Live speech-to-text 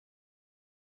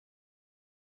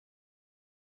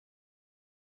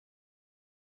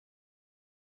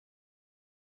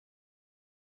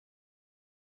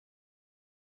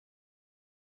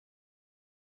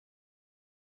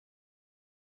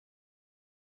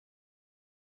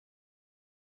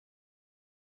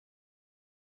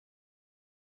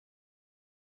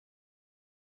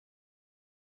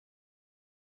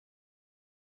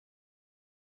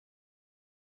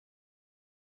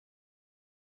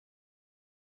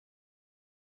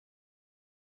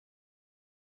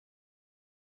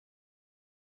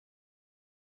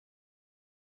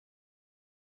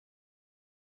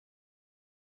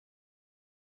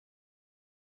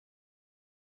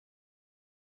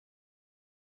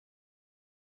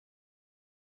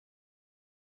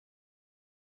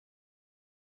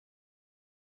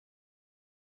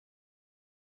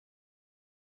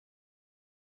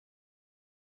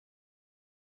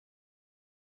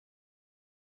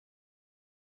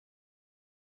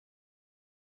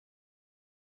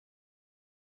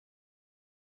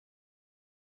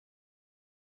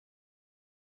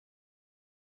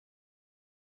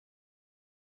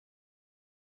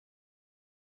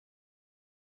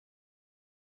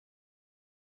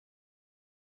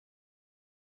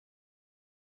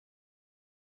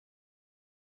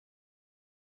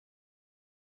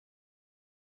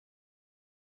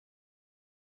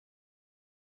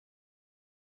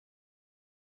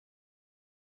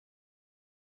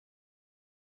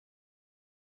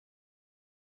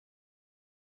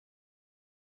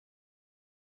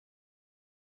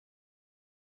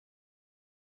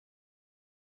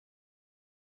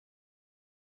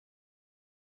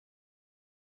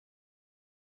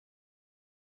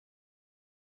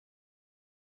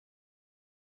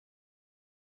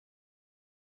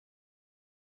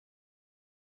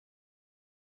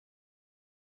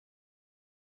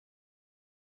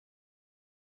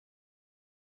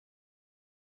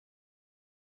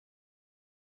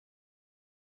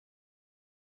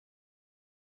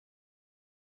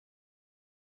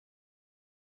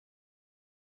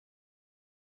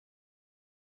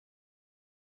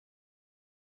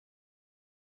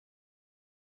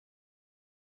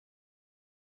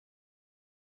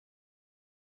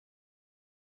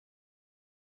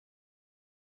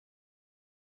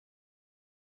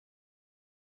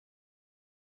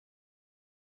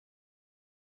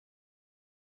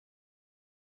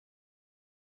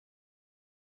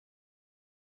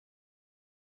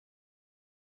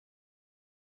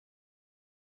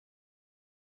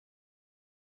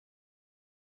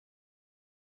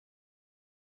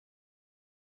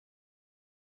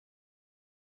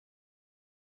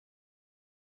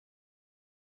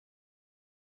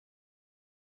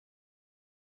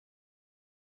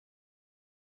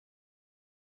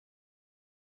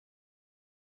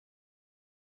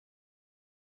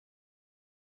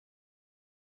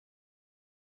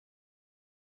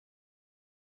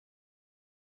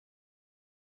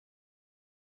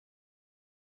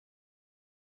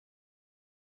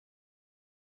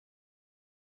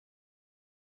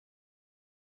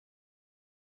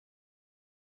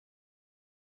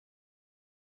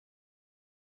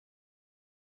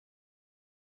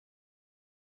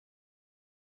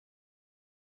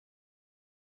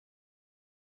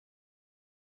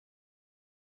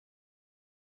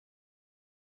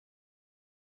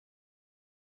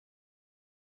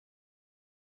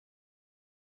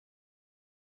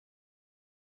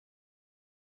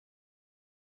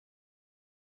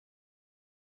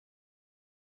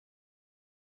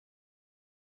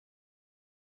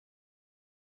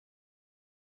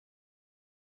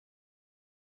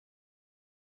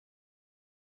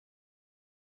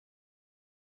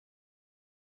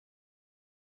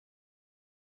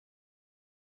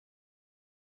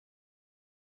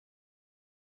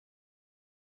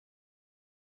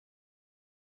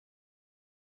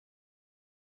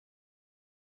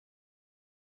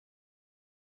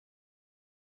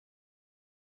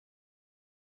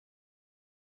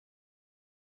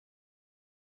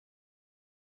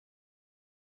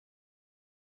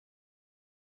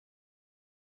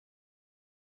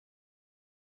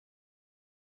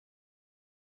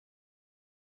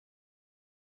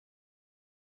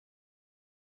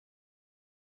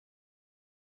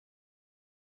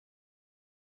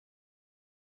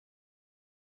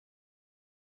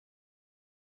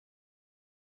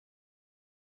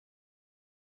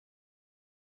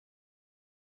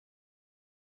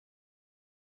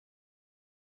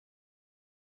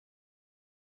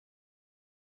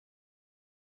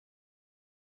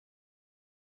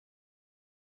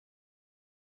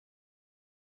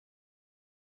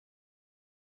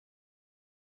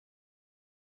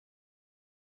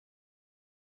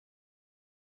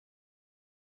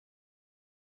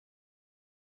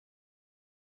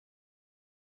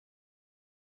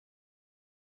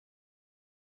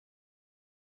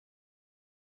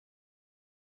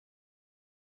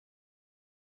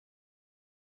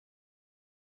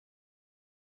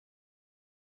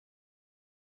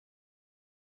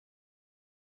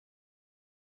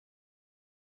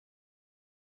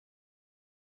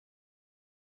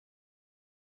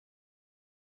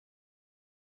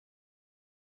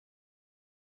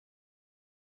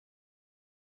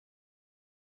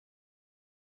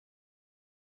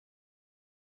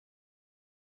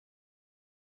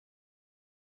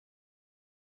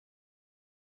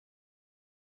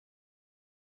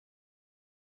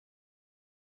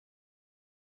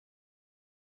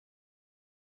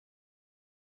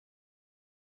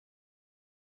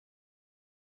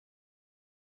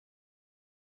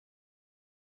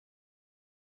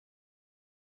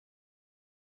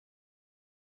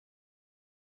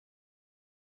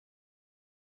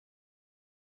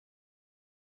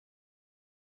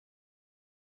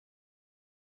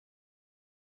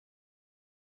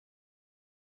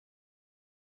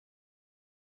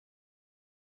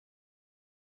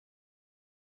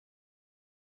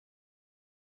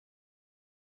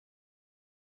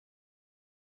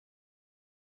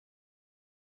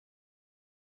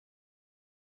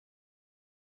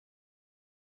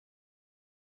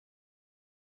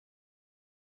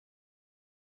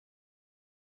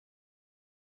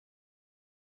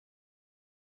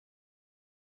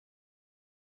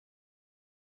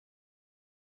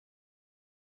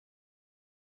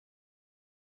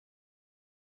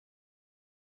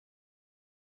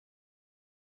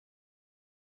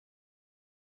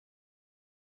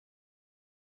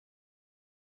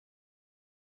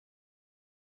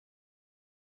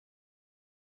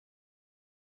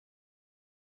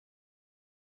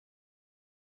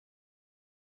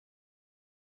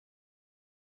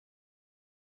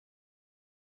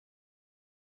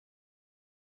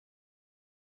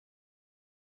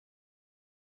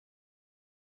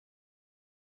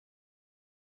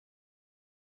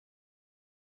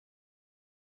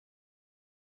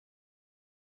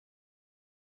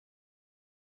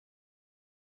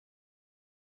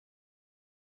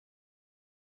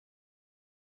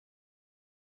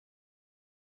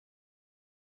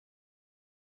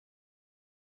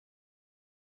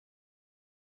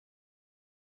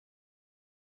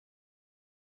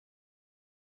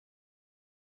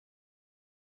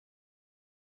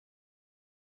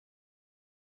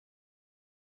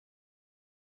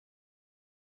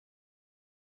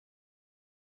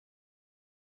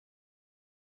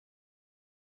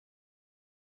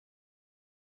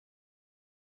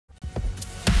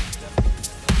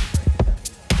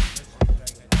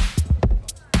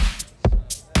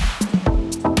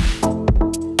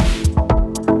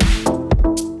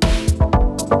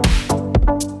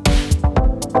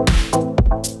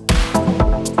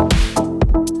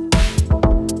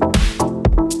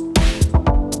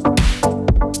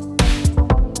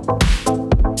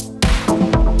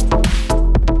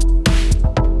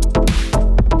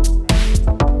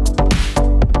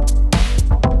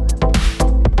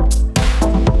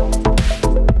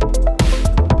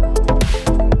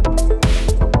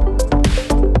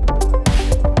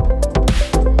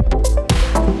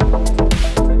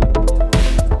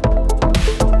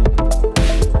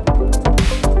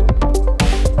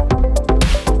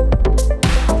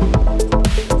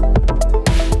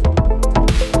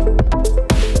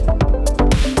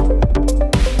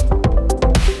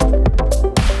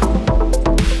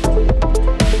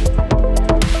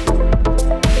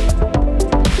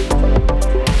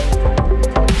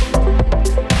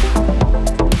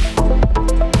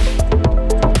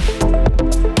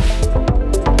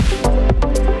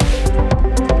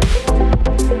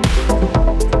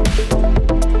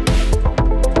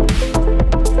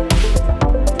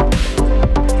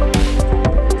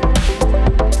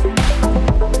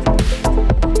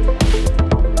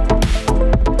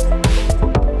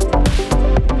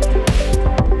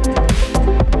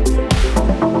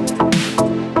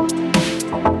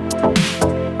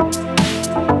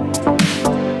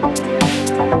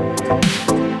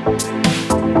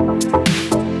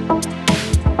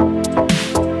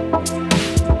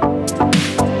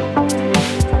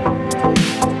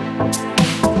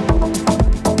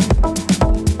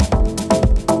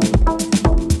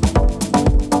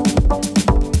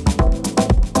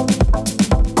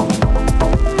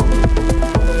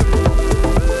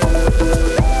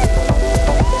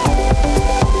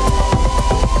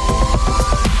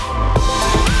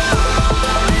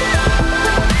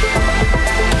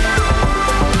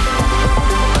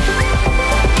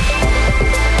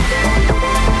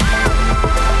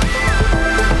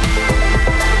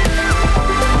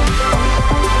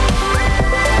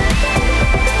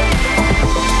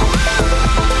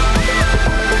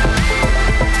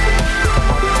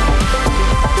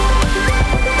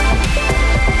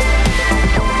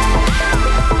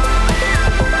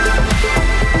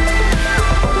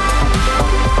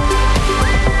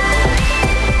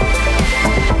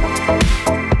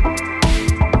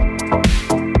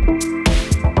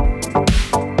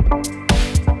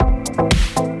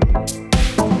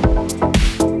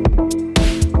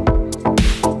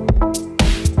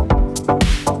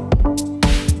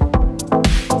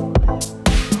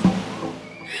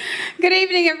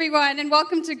and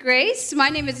welcome to Grace. My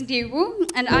name is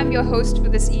Ndiwu, and I'm your host for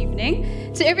this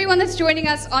evening. To everyone that's joining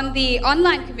us on the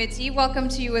online committee, welcome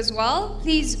to you as well.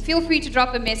 Please feel free to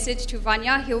drop a message to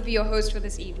Vanya. He'll be your host for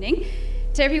this evening.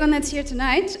 To everyone that's here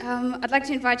tonight, I'd like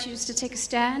to invite you just to take a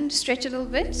stand, stretch a little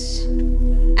bit,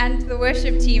 and the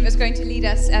worship team is going to lead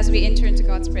us as we enter into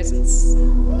God's presence.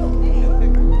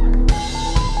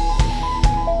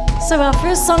 So our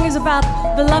first song is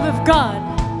about the love of God.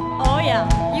 Oh yeah,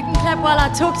 you can clap while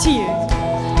I talk to you.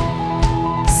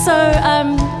 So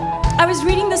I was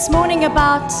reading this morning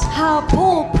about how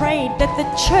Paul prayed that the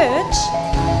church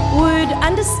would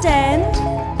understand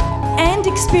and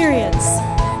experience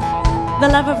the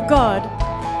love of God.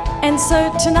 And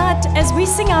so tonight, as we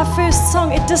sing our first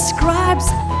song, it describes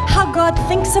how God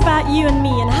thinks about you and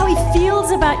me and how he feels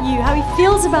about you, how he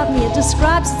feels about me. It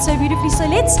describes it so beautifully. So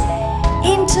let's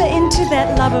enter into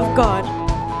that love of God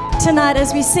tonight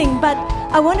as we sing. But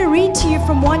I want to read to you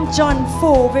from 1 John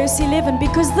 4 verse 11,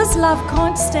 because this love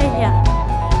can't stay here.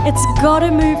 It's got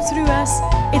to move through us.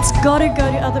 It's got to go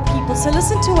to other people. So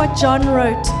listen to what John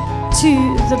wrote to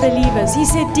the believers. He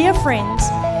said, "Dear friends,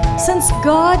 since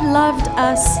God loved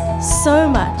us so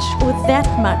much, or that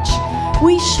much,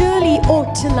 we surely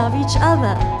ought to love each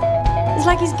other." It's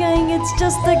like he's going, it's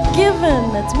just a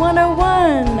given. It's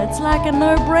 101. It's like a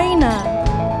no-brainer.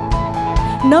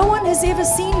 No one has ever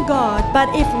seen God, but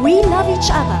if we love each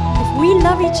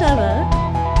other,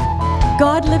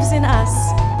 God lives in us,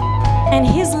 and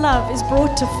his love is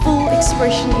brought to full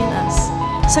expression in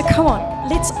us. So come on,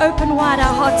 let's open wide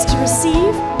our hearts to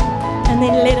receive, and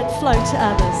then let it flow to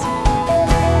others.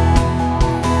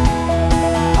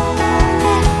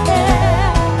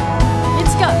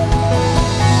 Let's go.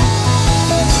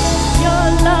 Your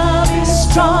love is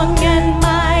strong and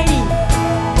mighty.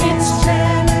 It's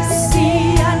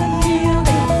jealousy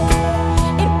unyielding.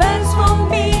 It burns for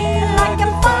me like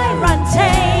a fire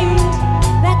untamed.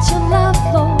 That's your love,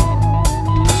 Lord.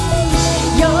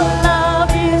 Your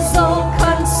love is all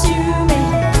consuming.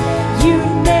 You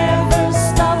never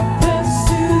stop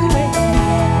pursuing.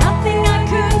 Nothing I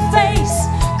could face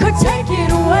could take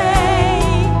it away.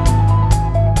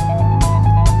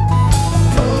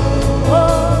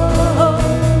 Oh,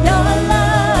 your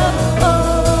love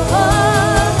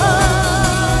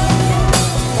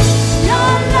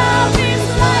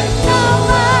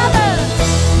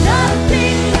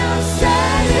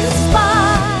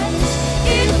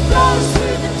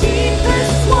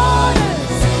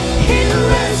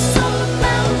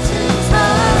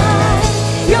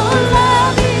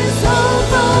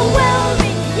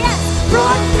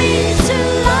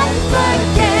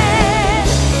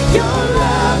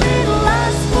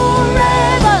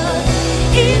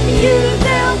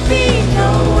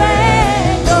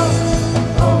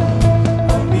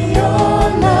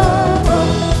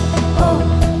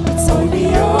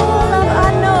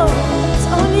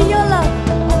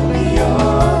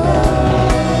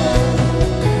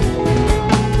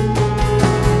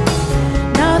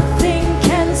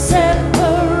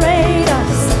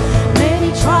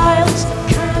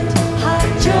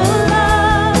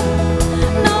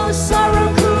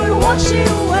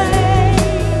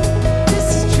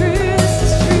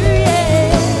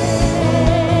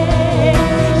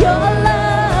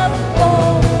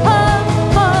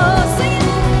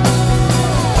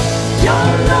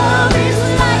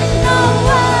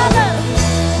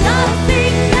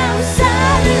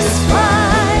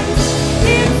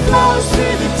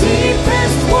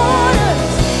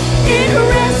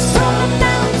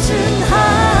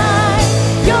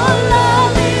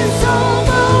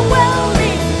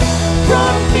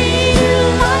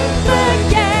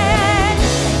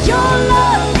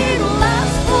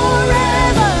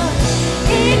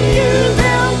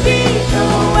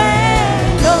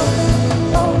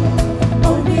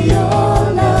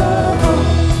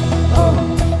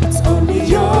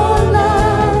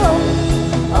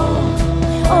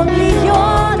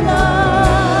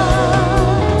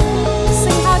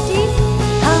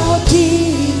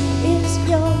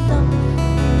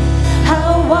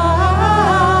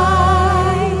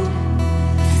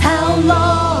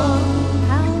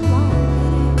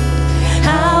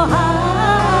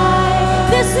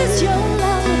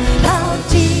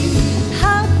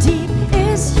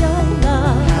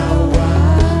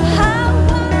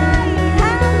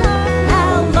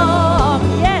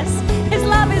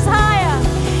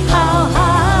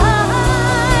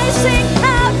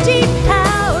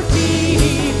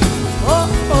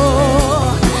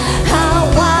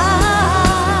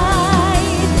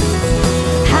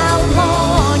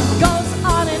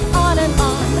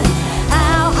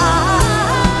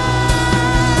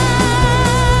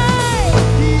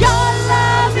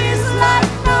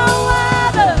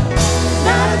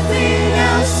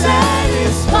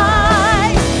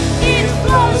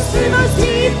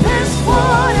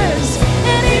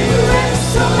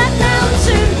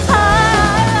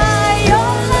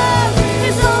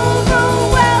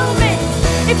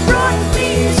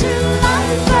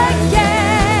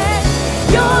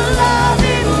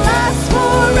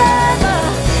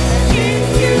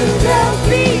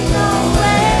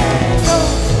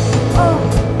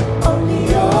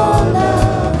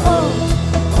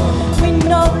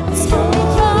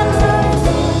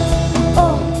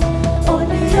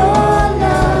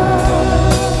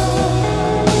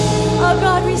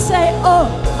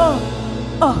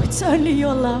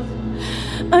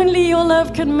Only your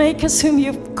love can make us whom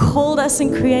you've called us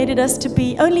and created us to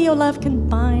be. Only your love can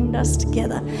bind us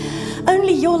together.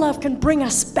 Only your love can bring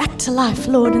us back to life,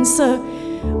 Lord. And so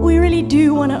we really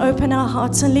do want to open our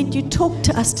hearts and let you talk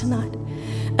to us tonight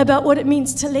about what it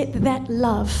means to let that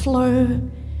love flow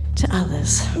to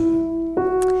others.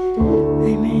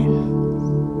 Amen.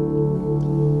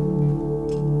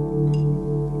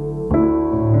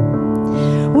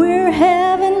 We're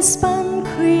heaven-spun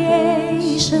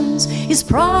creations, His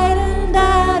pride and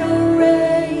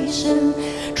adoration,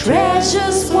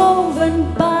 treasures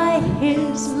woven by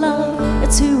His love.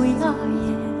 That's who we are,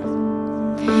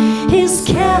 yeah. His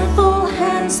careful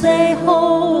hands, they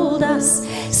hold us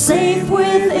safe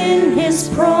within His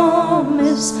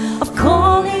promise of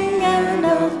calling and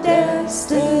of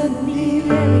destiny.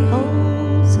 There He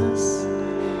holds us.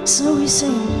 So we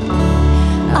sing,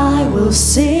 I will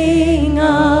sing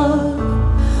of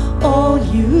all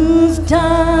you've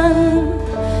done,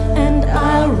 and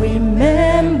I'll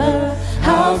remember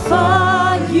how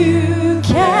far you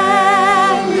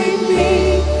carried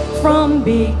me from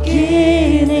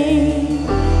beginning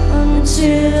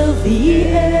until the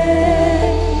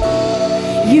end.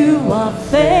 You are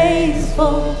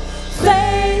faithful,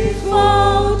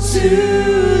 faithful to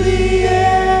the end.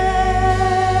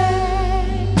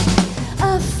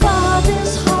 A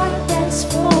father's heart that's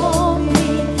for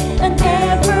me, an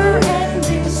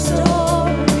ever-ending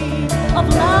story of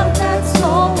love that's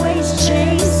always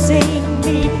chasing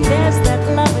me. There's that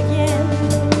love again.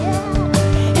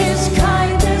 His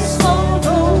kindness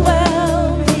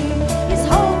overwhelming, His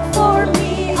hope for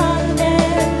me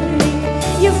unending.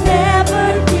 You've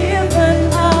never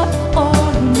given up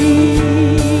on me.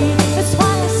 That's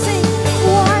why I sing,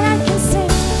 why I can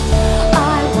sing. I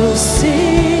will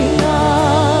sing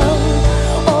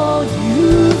of all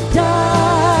you've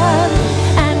done,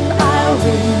 and I'll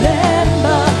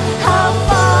remember how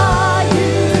far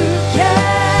you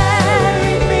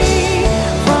carried me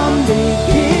from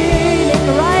beginning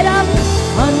right up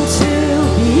until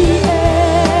the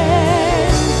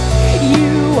end.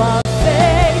 You are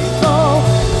faithful,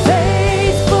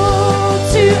 faithful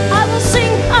to. I will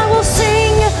sing, I will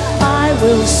sing, I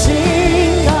will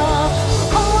sing of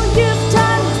all you've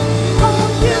done,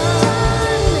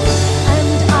 and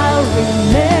I'll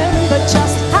remember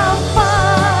just how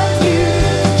far you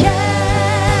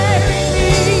carried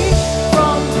me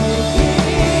from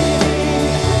beginning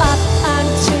up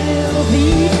until the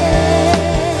end.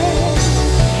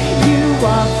 You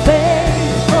are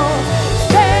faithful,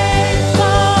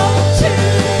 faithful to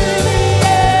the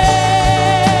end.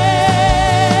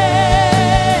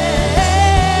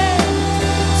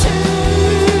 To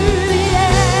the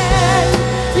end.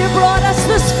 You brought us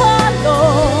this far,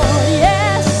 Lord,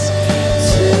 yes.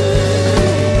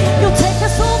 You'll take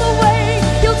us all the way,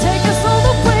 you'll take us all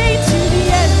the way to the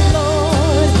end,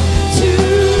 Lord. To the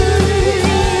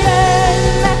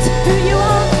end. That's who you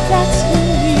are, that's who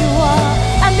you are.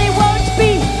 And there won't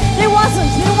be, there wasn't,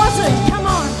 come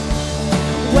on.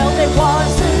 Well, there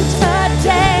wasn't a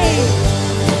day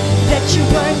that you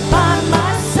weren't by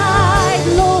my side,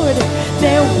 Lord.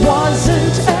 There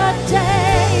wasn't a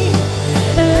day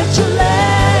that you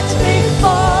let me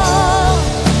fall.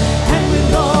 And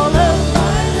with all of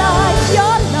my life,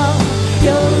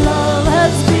 your love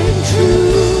has been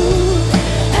true.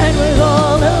 And with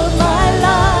all of my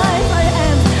life,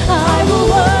 I will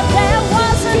work. There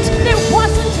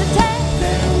wasn't a day,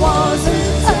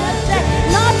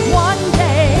 not one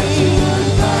day,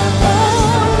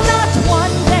 not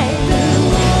one day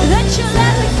that you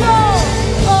let me go,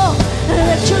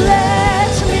 that you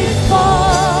let me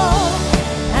fall.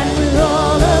 And with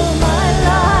all of my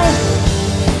life,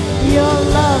 your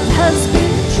love has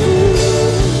been true.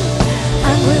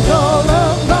 And with all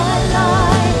of my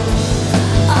life,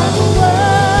 I will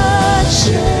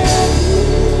worship you.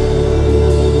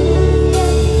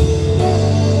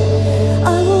 I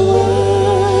will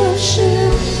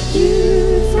worship you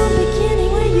from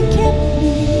beginning where you kept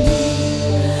me.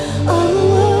 I will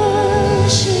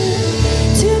worship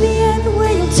to the end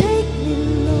where you'll take me,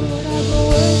 Lord.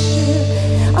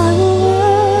 I will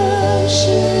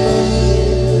worship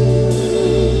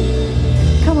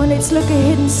you. Come on, let's look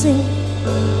ahead and sing.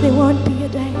 There won't be a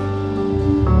day,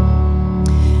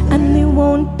 and there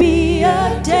won't be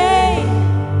a day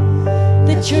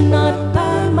that you're not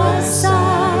by my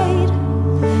side.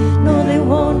 No, there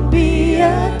won't be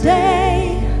a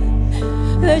day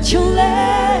that you'll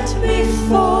let me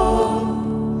fall.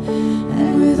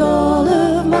 And with all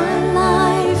of my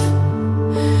life,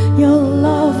 your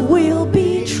love will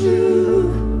be true.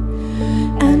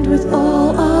 And with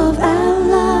all of our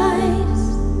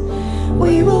lives,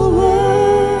 we will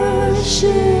worship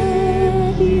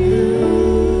you.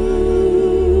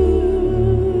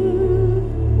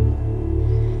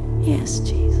 Yes,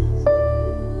 Jesus.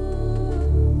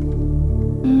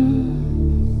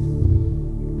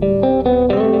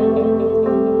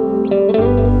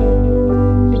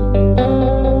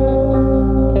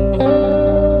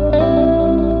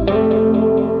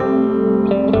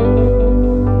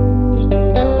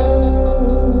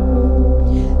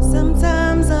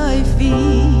 Sometimes I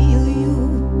feel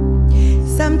you,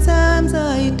 sometimes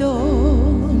I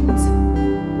don't.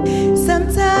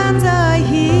 Sometimes I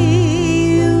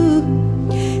hear you,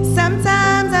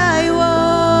 sometimes I won't.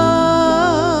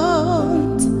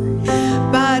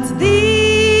 But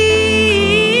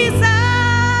this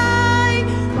I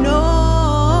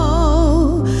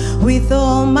know with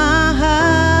all my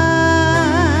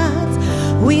heart,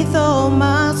 with all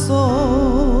my soul.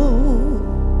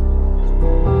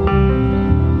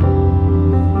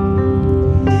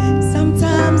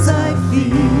 Sometimes I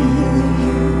feel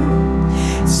you,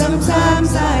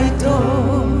 sometimes I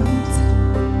don't.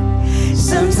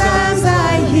 Sometimes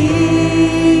I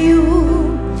hear you,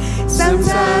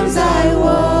 sometimes I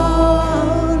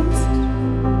won't.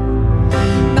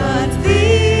 But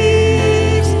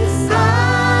this I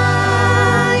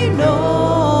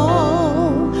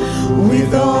know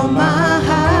with all my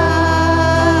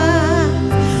heart,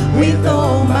 with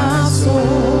all my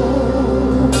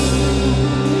soul.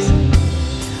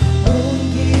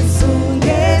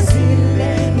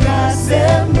 Ungizungezile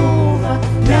ngasemuva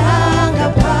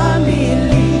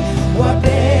nangaphambili,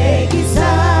 wabeka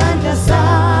izandla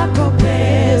zakho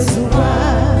phezu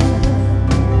kwami.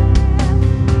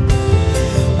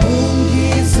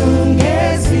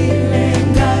 Ungizungezile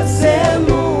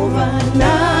ngasemuva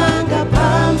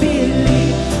nangaphambili,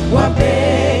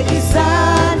 wabeka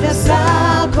izandla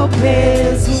zakho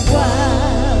phezu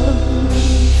kwami.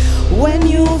 When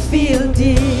you feel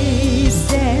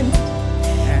distant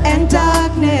and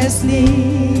darkness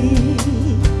lead,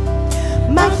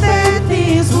 my faith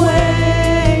is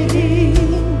waiting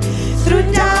through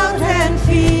doubt and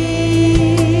fear.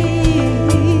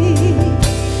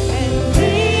 And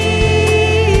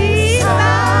this I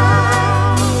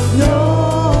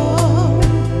know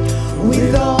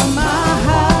with all my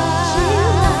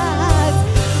heart,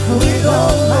 with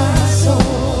all my soul.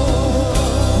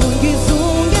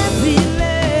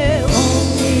 Ungizungezile,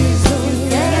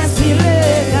 ungizungezile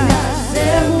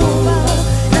ngasemuva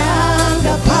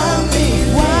nangaphambili,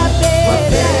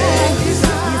 wabeka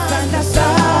izandla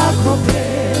zakho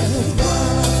phezu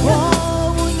kwami. Oh,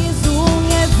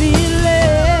 ungizungezile,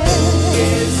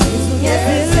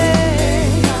 ungizungezile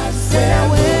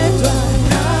ngazewedwa,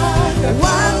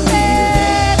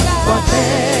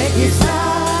 wabeka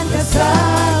izandla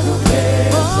zakho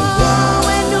phezu kwami. Oh,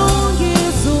 when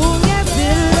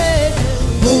ungizungezile,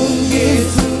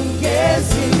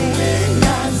 ungizungezile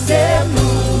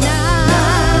ngasemuva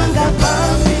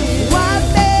nangaphambili,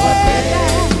 wabeka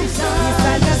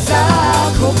izandla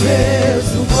zakho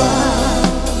phezu kwami.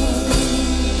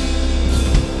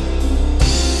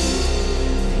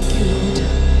 Thank you, Lord,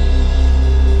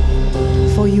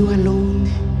 for you alone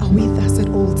are with us at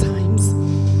all times.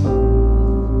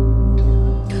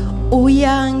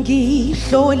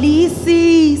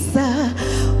 Uyangihlolisisa,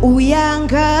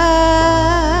 uyangazi,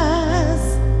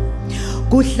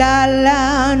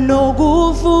 kuhlala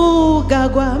nokuvuka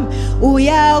kwami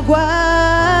uyakwazi.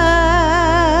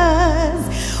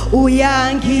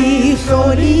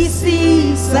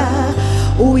 Uyangihlolisisa,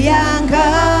 uyangazi,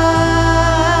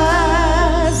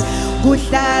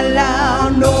 kuhlala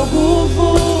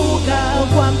nokuvuka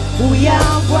kwami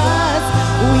uyakwazi.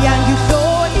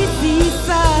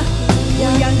 Uyangihlolisisa,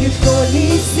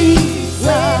 uyangihlolisisa,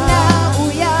 wena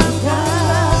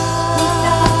uyangazi,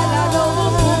 kuhlala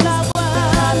nokuvuka kwami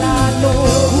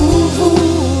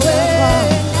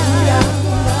uyakwazi.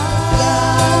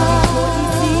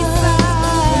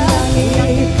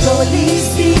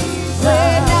 Uyangihlolisisa,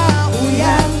 wena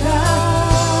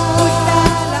uyangazi,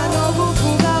 kuhlala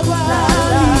nokuvuka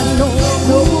kwami,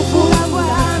 nokuvuka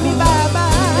kwami Baba.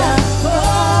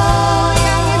 Oh,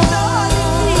 uyangihlolisisa.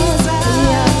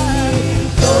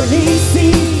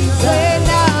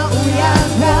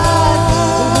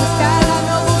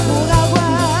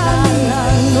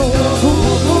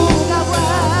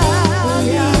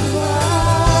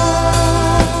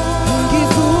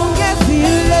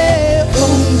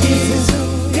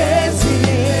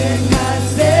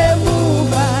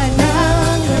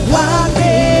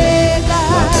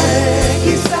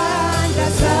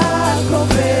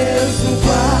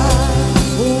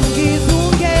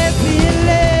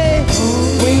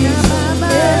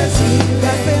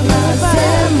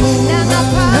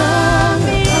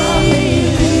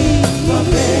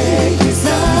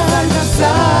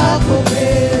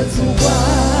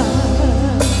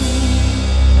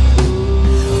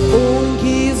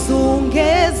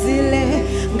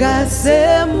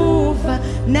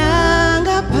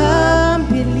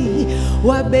 nangaphambili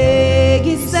wabeka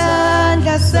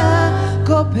isandla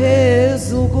sakho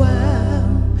phezu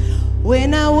kwami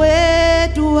wena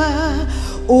wedwa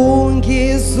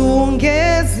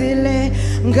ungizungezile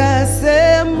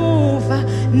ngasemuva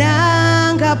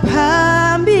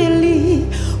nangaphambili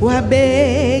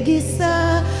wabeka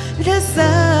isandla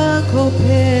sakho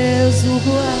phezu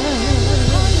kwami.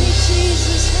 Only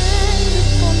Jesus hand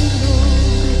upon me, Lord.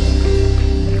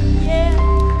 Yeah.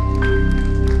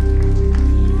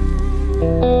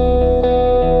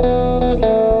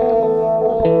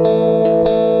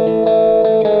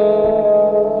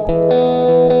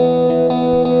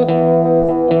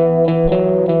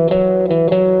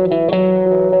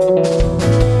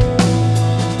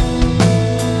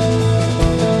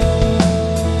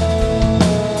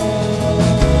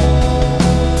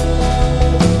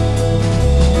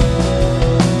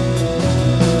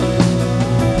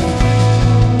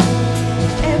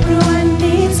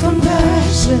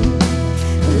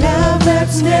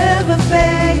 Never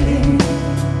failing,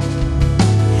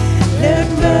 let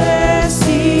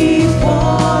mercy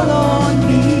fall on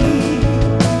me.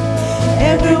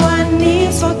 Everyone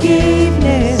needs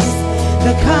forgiveness,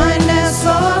 the kindness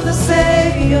of the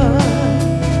Savior,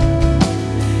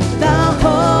 the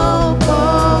hope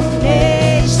of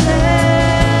nations.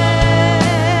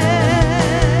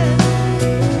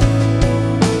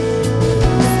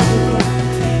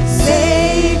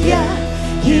 Savior,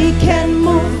 He can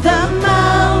move the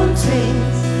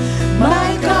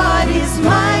my God is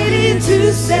mighty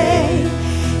to save.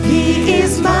 He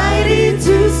is mighty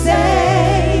to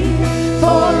save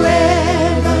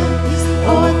forever.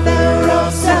 Author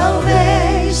of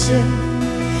salvation,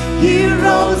 He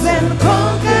rose and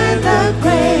conquered the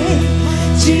grave.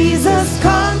 Jesus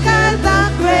conquered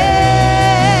the grave.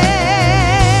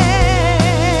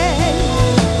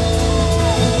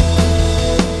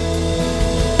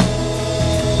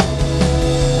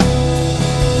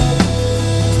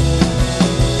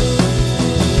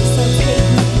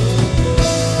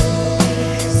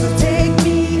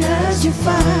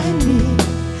 Find me,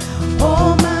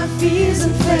 all my fears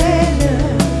and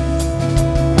failures.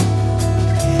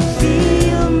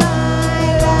 Feel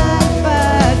my life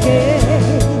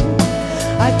again.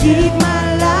 I give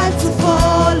my life to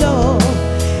follow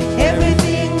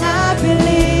everything I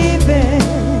believe in.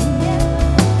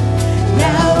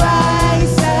 Now I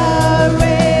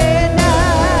surrender.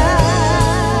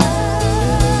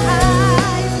 I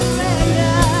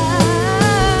surrender.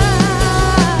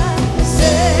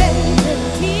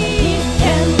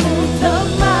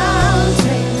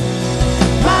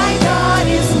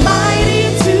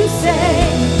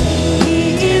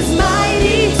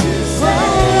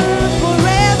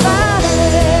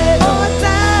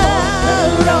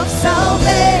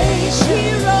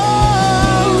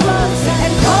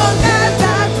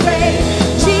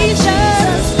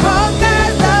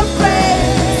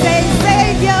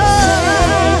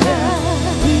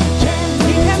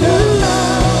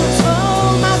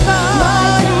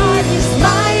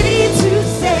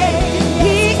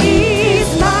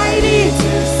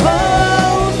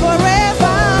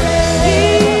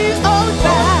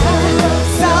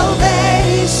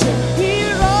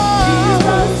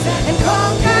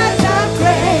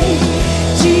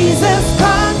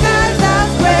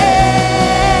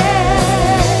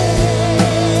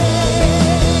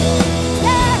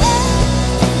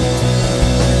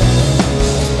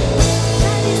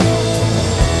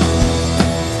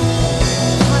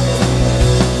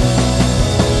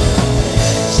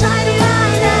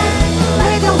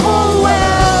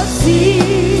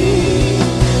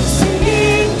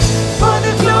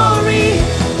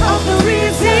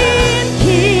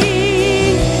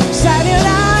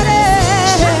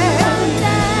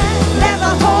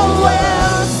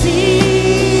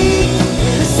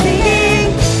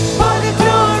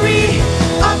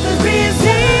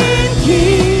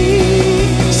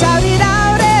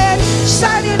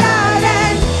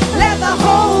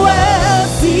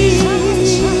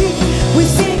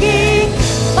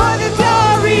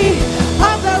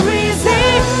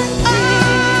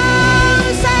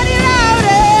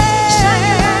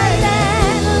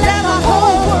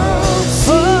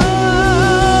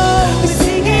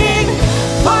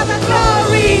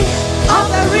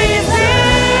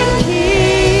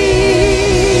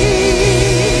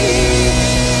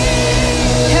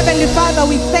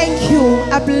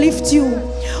 Uplift you,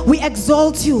 we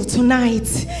exalt you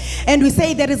tonight, and we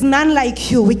say there is none like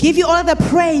you. We give you all the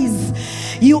praise.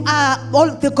 You are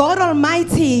the God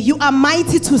Almighty. You are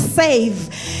mighty to save.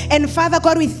 And Father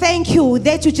God, we thank you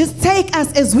that you just take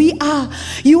us as we are.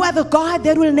 You are the God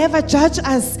that will never judge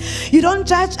us. You don't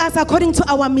judge us according to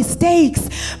our mistakes,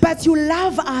 but you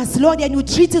love us, Lord, and you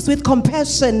treat us with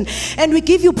compassion. And we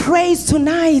give you praise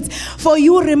tonight, for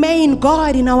you remain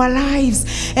God in our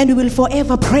lives, and we will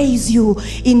forever praise you.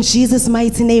 In Jesus'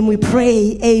 mighty name we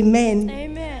pray. Amen.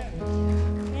 Amen.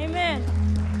 Amen.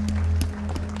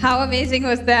 How amazing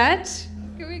was that?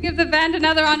 Can we give the band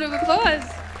another round of applause?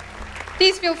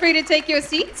 Please feel free to take your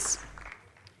seats.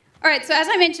 All right, so as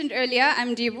I mentioned earlier,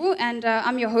 I'm Dibu, and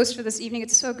I'm your host for this evening.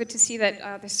 It's so good to see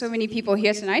that there's so many people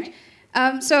here tonight.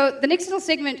 So the next little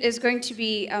segment is going to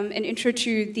be an intro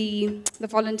to the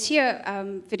volunteer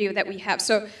video that we have.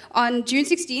 So on June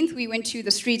 16th, we went to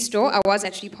the street store. I was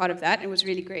actually part of that. It was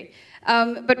really great.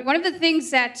 But one of the things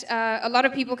that a lot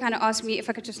of people kind of ask me, if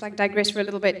I could just like digress for a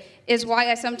little bit, is why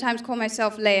I sometimes call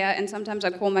myself Leia and sometimes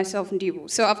I call myself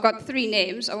Ndibu. So I've got 3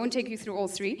 names. I won't take you through all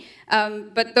 3,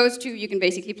 but those 2 you can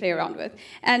basically play around with.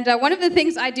 And one of the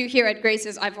things I do here at Grace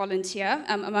is I volunteer,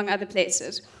 among other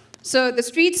places. So the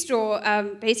street store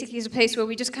basically is a place where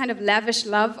we just kind of lavish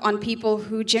love on people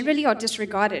who generally are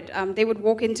disregarded. They would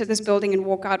walk into this building and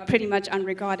walk out pretty much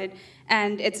unregarded.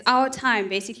 And it's our time,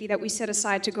 basically, that we set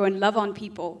aside to go and love on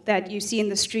people that you see in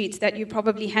the streets that you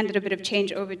probably handed a bit of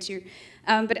change over to.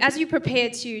 But as you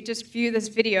prepare to just view this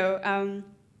video,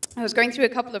 I was going through a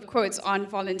couple of quotes on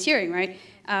volunteering, right?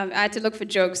 I had to look for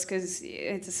jokes because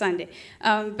it's a Sunday.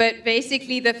 But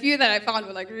basically, the few that I found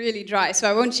were like really dry, so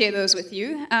I won't share those with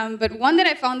you. But one that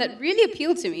I found that really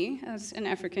appealed to me as an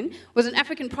African was an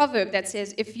African proverb that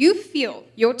says, if you feel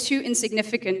you're too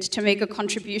insignificant to make a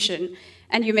contribution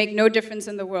and you make no difference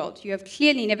in the world, you have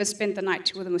clearly never spent the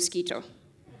night with a mosquito.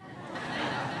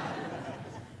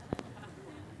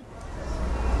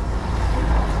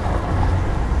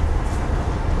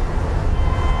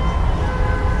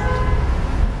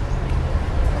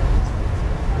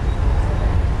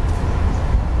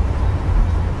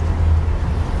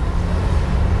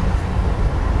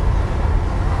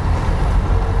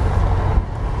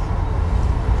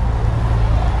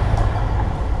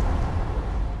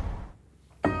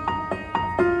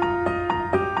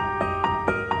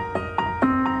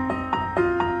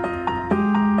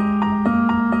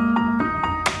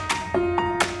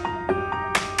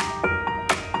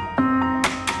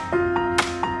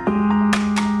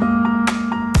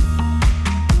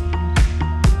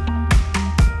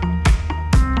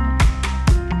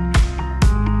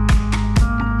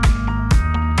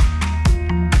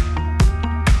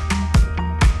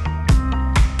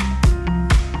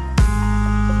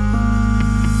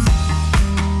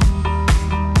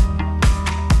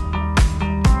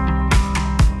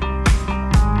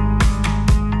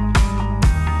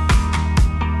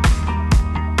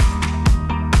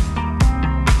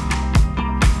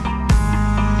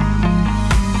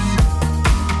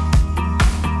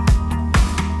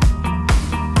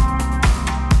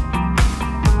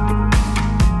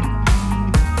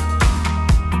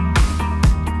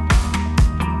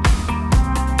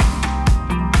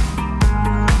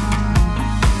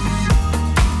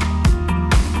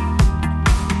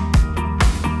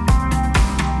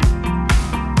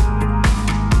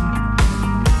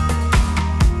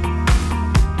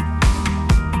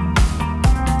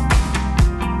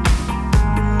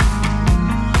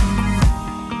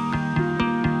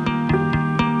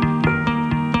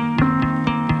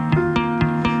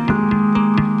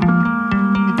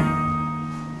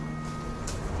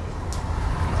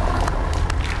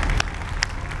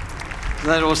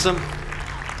 Isn't that awesome?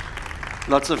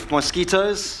 Lots of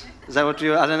mosquitoes. Is that what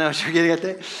I don't know what you're getting at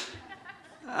there?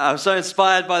 I'm so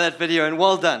inspired by that video, and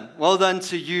well done. Well done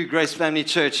to you, Grace Family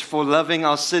Church, for loving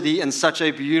our city in such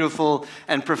a beautiful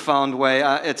and profound way.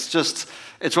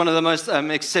 It's one of the most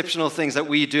exceptional things that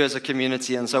we do as a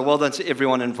community, and so well done to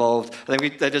everyone involved. I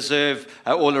think they deserve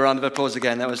all a round of applause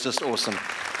again. That was just awesome.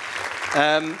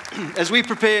 As we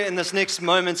prepare in this next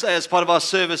moment as part of our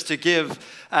service to give,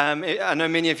 I know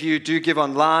many of you do give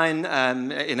online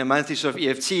in a monthly sort of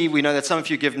EFT. We know that some of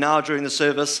you give now during the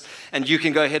service, and you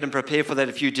can go ahead and prepare for that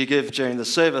if you do give during the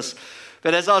service.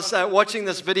 But as I was watching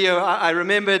this video, I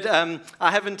remembered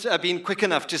I haven't been quick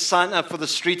enough to sign up for the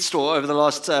street store over the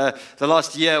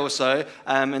last year or so.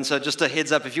 And so just a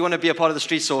heads up, if you want to be a part of the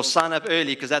street store, sign up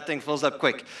early because that thing fills up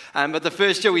quick. But the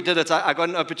first year we did it, I got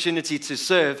an opportunity to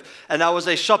serve, and I was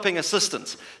a shopping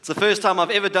assistant. It's the first time I've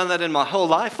ever done that in my whole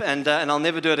life, and I'll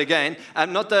never do it again.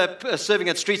 Not serving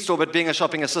at street store, but being a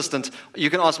shopping assistant. You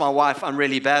can ask my wife, I'm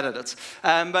really bad at it.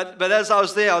 But as I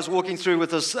was there, I was walking through with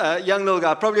this young little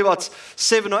guy, probably about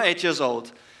 7 or 8 years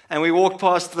old. and we walked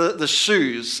past the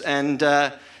shoes, and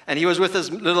he was with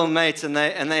his little mate, and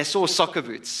they saw soccer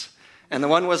boots. And the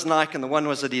one was Nike, and the one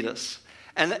was Adidas.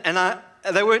 And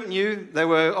they weren't new. They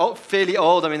were fairly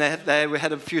old. I mean, they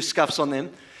had a few scuffs on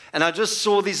them. And I just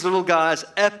saw these little guys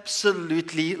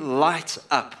absolutely light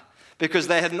up because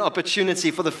they had an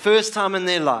opportunity for the first time in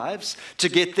their lives to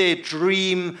get their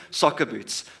dream soccer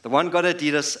boots. The one got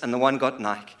Adidas, and the one got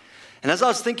Nike. And as I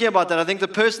was thinking about that, I think the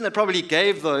person that probably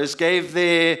gave those gave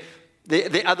their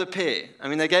other pair. I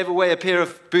mean, they gave away a pair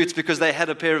of boots because they had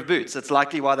a pair of boots. That's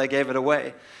likely why they gave it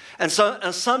away. And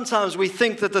sometimes we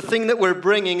think that the thing that we're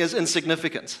bringing is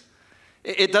insignificant.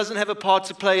 It doesn't have a part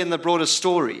to play in the broader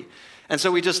story. And so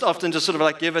we just often just sort of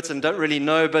like give it and don't really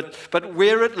know. But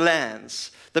where it lands,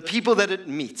 the people that it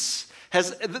meets,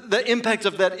 the impact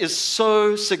of that is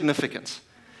so significant.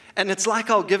 And it's like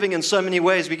our giving in so many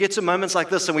ways. We get to moments like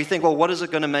this and we think, well, what is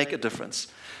it going to make a difference?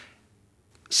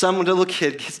 Some little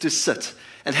kid gets to sit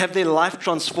and have their life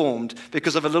transformed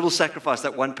because of a little sacrifice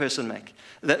that one person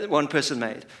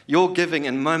made. Your giving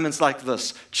in moments like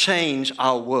this change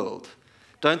our world.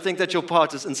 Don't think that your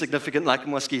part is insignificant like a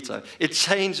mosquito. It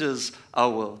changes our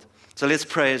world. So let's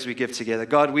pray as we give together.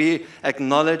 God, we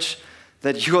acknowledge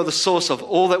that you are the source of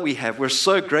all that we have. We're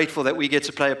so grateful that we get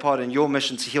to play a part in your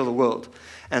mission to heal the world.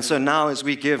 And so now as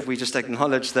we give, we just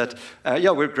acknowledge that,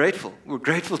 we're grateful. We're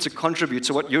grateful to contribute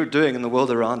to what you're doing in the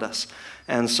world around us.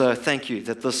 And so thank you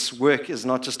that this work is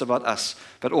not just about us,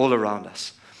 but all around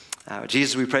us.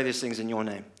 Jesus, we pray these things in your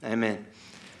name. Amen.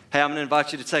 Hey, I'm going to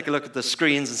invite you to take a look at the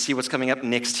screens and see what's coming up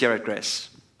next here at Grace.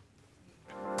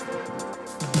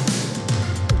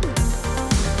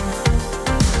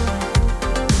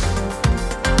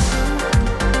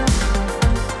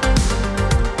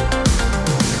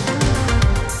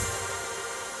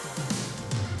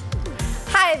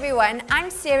 Hi everyone, I'm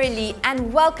Sarah Lee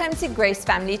and welcome to Grace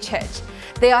Family Church.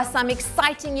 There are some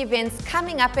exciting events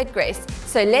coming up at Grace,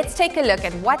 so let's take a look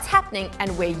at what's happening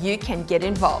and where you can get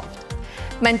involved.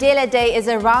 Mandela Day is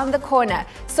around the corner,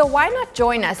 so why not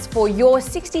join us for your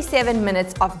 67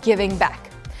 minutes of giving back?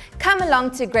 Come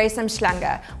along to Grace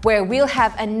uMhlanga, where we'll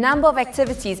have a number of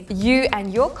activities you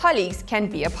and your colleagues can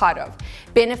be a part of,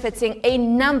 benefiting a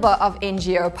number of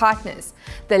NGO partners.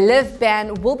 The Live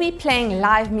Band will be playing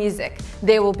live music.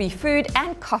 There will be food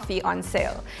and coffee on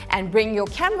sale. And bring your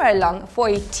camera along for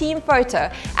a team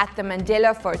photo at the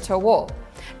Mandela Photo Wall.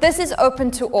 This is open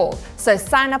to all, so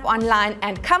sign up online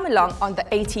and come along on the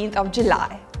 18th of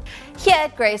July. Here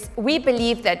at Grace, we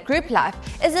believe that group life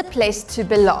is a place to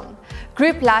belong.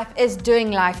 Group life is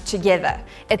doing life together.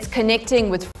 It's connecting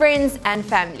with friends and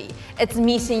family. It's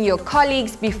meeting your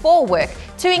colleagues before work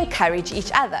to encourage each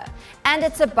other. And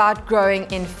it's about growing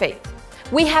in faith.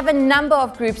 We have a number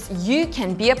of groups you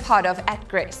can be a part of at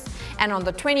Grace. And on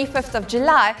the 25th of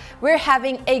July, we're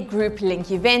having a group link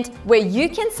event where you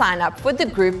can sign up for the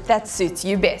group that suits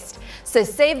you best. So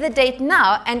save the date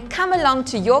now and come along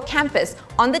to your campus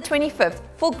on the 25th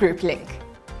for group link.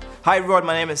 Hi everyone,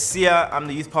 my name is Sia. I'm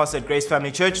the youth pastor at Grace Family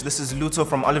Church. This is Luto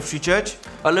from Olive Tree Church.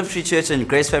 Olive Tree Church and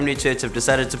Grace Family Church have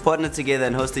decided to partner together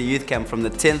and host a youth camp from the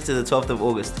 10th to the 12th of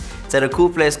August. It's at a cool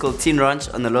place called Teen Ranch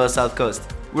on the lower south coast.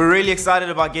 We're really excited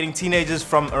about getting teenagers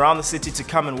from around the city to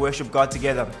come and worship God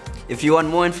together. If you want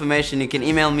more information, you can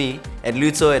email me at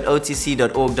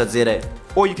luto@otc.org.za.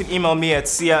 Or you can email me at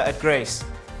sia@grace.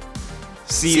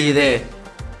 See you there.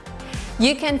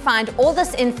 You can find all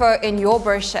this info in your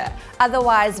brochure.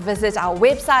 Otherwise, visit our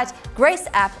website, Grace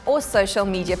app, or social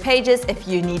media pages if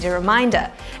you need a reminder.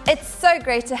 It's so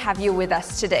great to have you with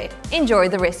us today. Enjoy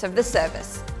the rest of the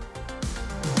service.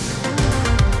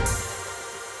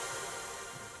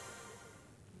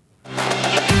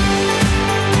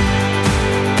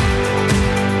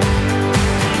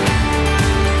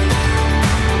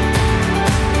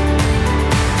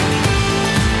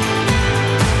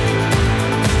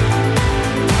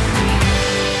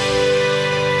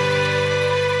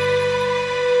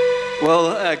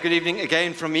 Good evening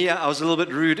again from me. I was a little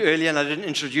bit rude earlier and I didn't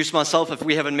introduce myself if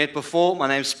we haven't met before. My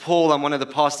name's Paul. I'm one of the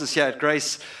pastors here at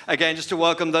Grace. Again, just to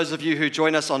welcome those of you who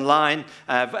join us online.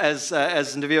 As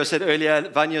Ndivio said earlier,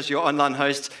 Vanya's your online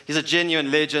host. He's a genuine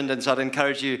legend, and so I'd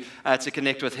encourage you to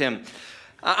connect with him.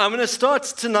 I'm going to start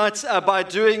tonight by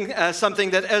doing something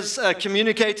that as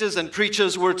communicators and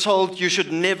preachers we're told you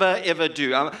should never ever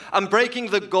do. I'm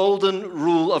breaking the golden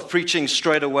rule of preaching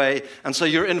straight away, and so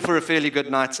you're in for a fairly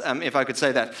good night, if I could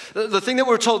say that. The thing that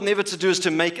we're told never to do is to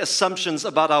make assumptions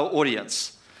about our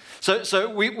audience. So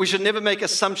we should never make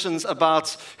assumptions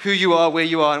about who you are, where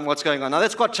you are, and what's going on. Now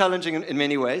that's quite challenging in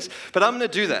many ways, but I'm going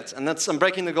to do that, and I'm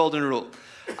breaking the golden rule.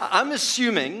 I'm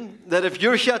assuming that if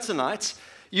you're here tonight,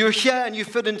 you're here and you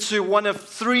fit into one of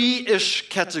three-ish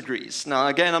categories. Now,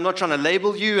 again, I'm not trying to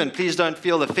label you, and please don't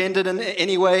feel offended in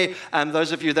any way,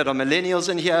 those of you that are millennials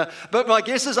in here. But my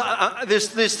guess is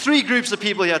there's three groups of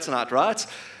people here tonight, right?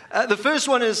 The first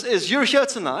one is you're here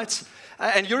tonight,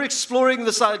 and you're exploring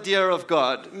this idea of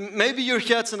God. Maybe you're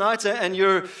here tonight and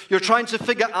you're trying to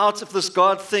figure out if this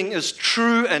God thing is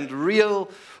true and real,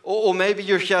 or maybe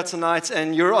you're here tonight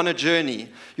and you're on a journey.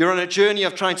 You're on a journey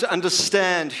of trying to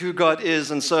understand who God is,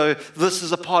 and so this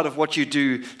is a part of what you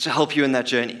do to help you in that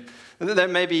journey. That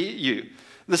may be you.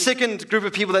 The second group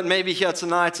of people that may be here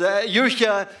tonight, you're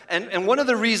here, and one of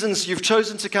the reasons you've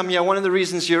chosen to come here, one of the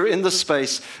reasons you're in this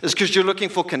space is because you're looking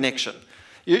for connection.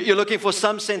 You're looking for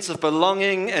some sense of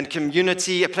belonging and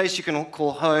community, a place you can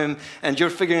call home, and you're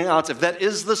figuring out if that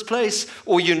is this place,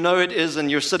 or you know it is,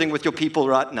 and you're sitting with your people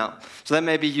right now. So that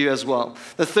may be you as well.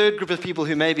 The third group of people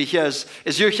who may be here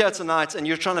is you're here tonight, and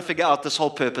you're trying to figure out this whole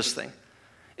purpose thing.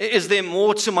 Is there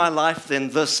more to my life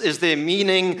than this? Is there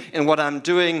meaning in what I'm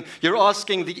doing? You're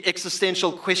asking the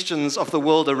existential questions of the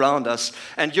world around us,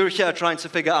 and you're here trying to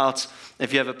figure out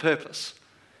if you have a purpose.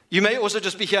 You may also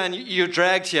just be here and you're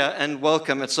dragged here, and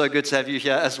welcome. It's so good to have you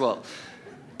here as well.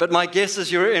 But my guess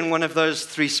is you're in one of those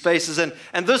three spaces. And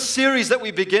this series that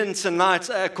we begin tonight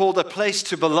called A Place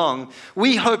to Belong,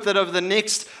 we hope that over the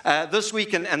next, this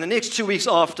week and the next 2 weeks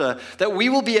after, that we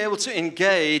will be able to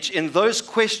engage in those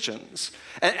questions.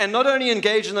 And not only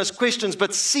engage in those questions,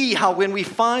 but see how when we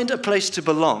find a place to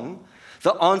belong,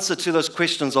 the answer to those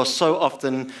questions are so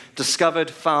often discovered,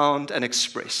 found, and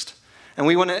expressed. And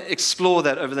we want to explore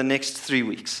that over the next 3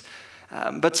 weeks.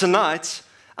 But tonight,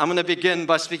 I'm going to begin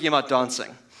by speaking about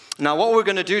dancing. Now, what we're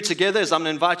going to do together is I'm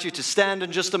going to invite you to stand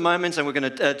in just a moment, and we're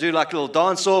going to do like a little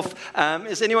dance-off.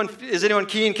 Is anyone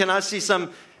keen? Can I see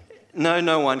some?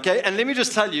 No one. Okay, and let me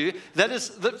just tell you,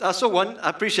 I saw one. I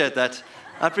appreciate that.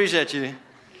 I appreciate you.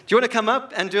 Do you want to come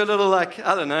up and do a little, I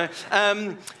don't know.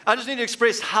 I just need to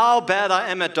express how bad I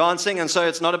am at dancing, and so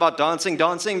it's not about dancing,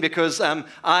 because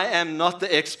I am not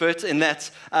the expert in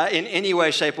that in any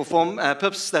way, shape, or form.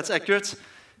 Pips, that's accurate?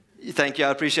 Thank you, I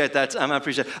appreciate that. I want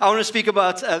to speak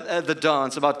about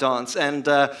dance. And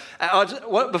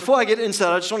before I get into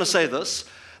that, I just want to say this,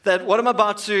 that what I'm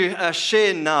about to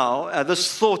share now,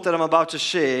 this thought that I'm about to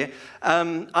share,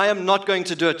 I am not going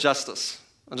to do it justice.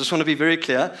 I just want to be very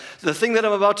clear. The thing that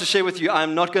I'm about to share with you,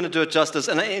 I'm not going to do it justice.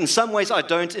 And in some ways, I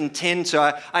don't intend to.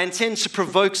 I intend to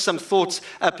provoke some thoughts,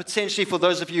 potentially for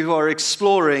those of you who are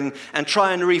exploring, and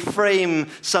try and reframe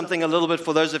something a little bit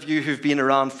for those of you who've been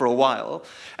around for a while.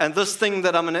 And this thing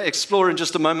that I'm going to explore in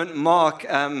just a moment, Mark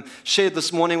shared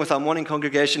this morning with our morning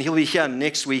congregation. He'll be here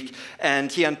next week, and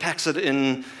he unpacks it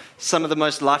in some of the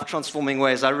most life-transforming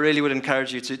ways. I really would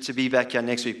encourage you to be back here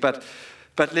next week. But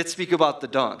let's speak about the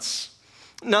dance.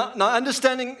 Now,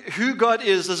 understanding who God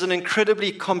is an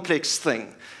incredibly complex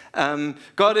thing.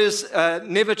 God is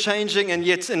never changing, and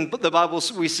yet in the Bible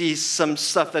we see some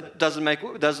stuff that doesn't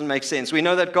make sense. We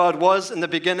know that God was in the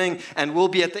beginning and will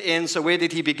be at the end, so where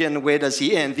did he begin and where does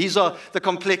he end? These are the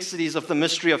complexities of the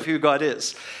mystery of who God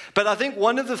is. But I think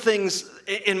one of the things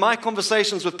in my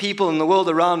conversations with people in the world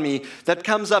around me that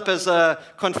comes up as a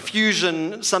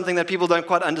confusion, something that people don't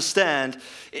quite understand,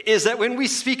 is that when we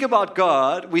speak about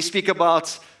God, we speak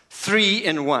about three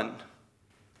in one.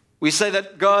 We say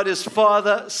that God is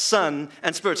Father, Son,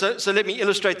 and Spirit. So let me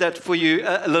illustrate that for you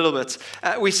a little bit.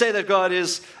 We say that God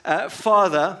is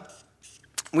Father.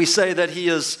 We say that he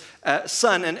is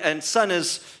Son, and Son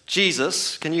is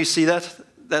Jesus. Can you see that?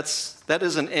 That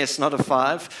is an S, not a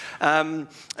 5.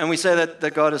 And we say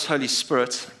that God is Holy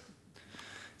Spirit.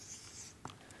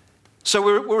 So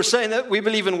we're saying that we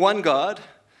believe in one God,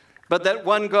 but that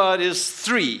one God is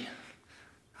three.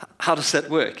 How does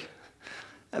that work?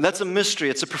 And that's a mystery.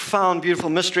 It's a profound, beautiful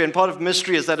mystery. And part of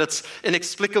mystery is that it's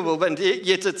inexplicable, but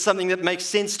yet it's something that makes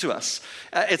sense to us.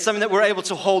 It's something that we're able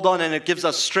to hold on, and it gives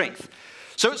us strength.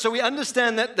 So we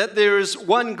understand that there is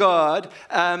one God,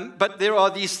 but there are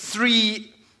these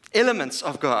three elements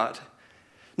of God.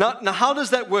 Now, how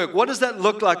does that work? What does that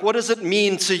look like? What does it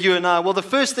mean to you and I? Well, the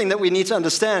first thing that we need to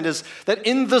understand is that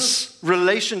in this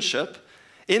relationship,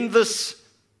 in the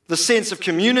sense of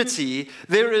community,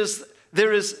 there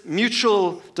is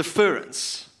mutual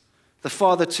deference. The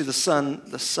Father to the Son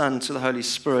to the Holy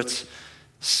Spirit,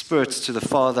 Spirit to the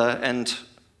Father, and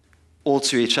all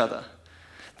to each other.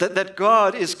 That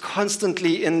God is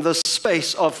constantly in the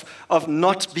space of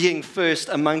not being first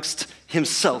amongst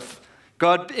himself.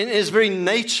 God in his very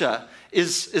nature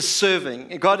is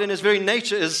serving. God in his very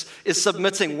nature is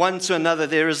submitting one to another.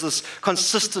 There is this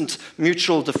consistent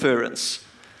mutual deference.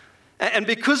 And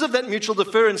because of that mutual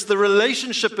deference, the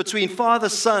relationship between Father,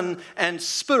 Son, and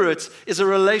Spirit is a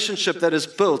relationship that is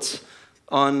built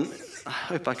on, I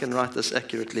hope I can write this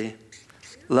accurately,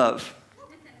 love.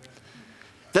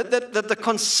 That the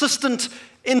consistent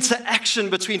interaction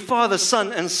between Father,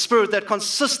 Son, and Spirit, that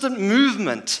consistent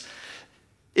movement,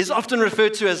 is often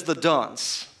referred to as the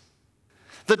dance.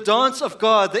 The dance of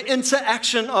God, the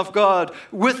interaction of God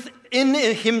within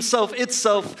himself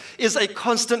itself is a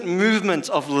constant movement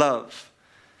of love.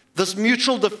 This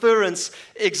mutual deference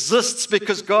exists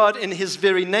because God in his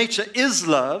very nature is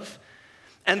love,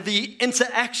 and the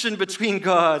interaction between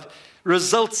God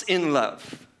results in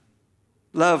love.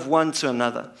 Love one to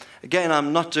another. Again,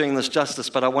 I'm not doing this justice,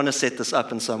 but I want to set this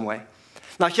up in some way.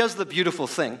 Now, here's the beautiful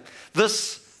thing.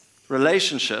 This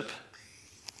relationship,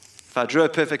 if I drew a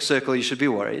perfect circle, you should be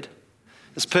worried,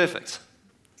 is perfect.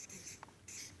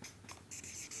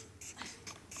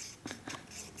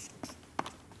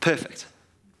 Perfect.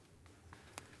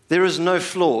 There is no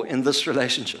flaw in this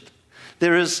relationship.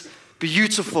 There is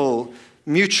beautiful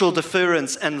mutual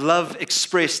deference and love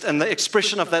expressed, and the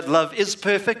expression of that love is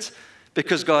perfect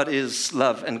because God is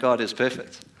love and God is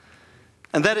perfect.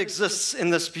 And that exists in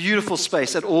this beautiful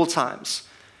space at all times.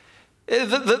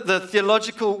 The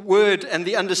theological word and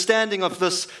the understanding of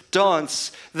this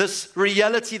dance, this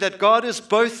reality that God is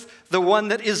both the one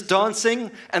that is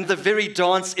dancing and the very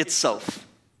dance itself.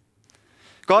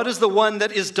 God is the one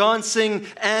that is dancing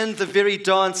and the very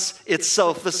dance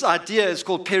itself. This idea is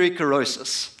called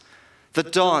perichoresis, the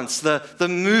dance, the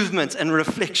movement and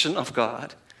reflection of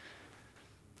God.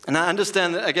 And I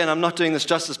understand that, again, I'm not doing this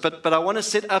justice, but I want to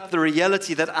set up the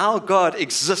reality that our God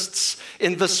exists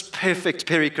in this perfect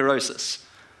perichoresis.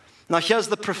 Now, here's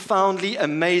the profoundly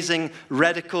amazing,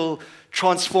 radical,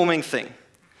 transforming thing.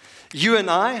 You and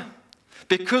I,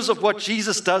 because of what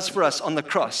Jesus does for us on the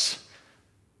cross,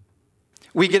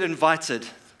 we get invited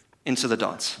into the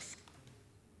dance.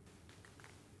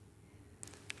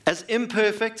 As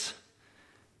imperfect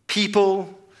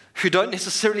people who don't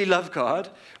necessarily love God,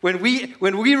 when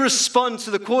we respond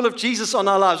to the call of Jesus on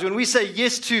our lives, when we say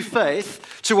yes to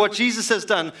faith, to what Jesus has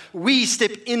done, we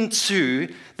step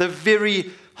into the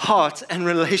very heart and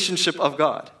relationship of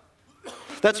God.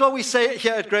 That's why we say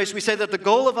here at Grace, we say that the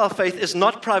goal of our faith is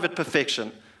not private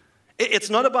perfection.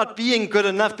 It's not about being good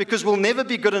enough, because we'll never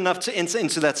be good enough to enter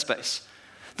into that space.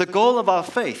 The goal of our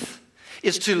faith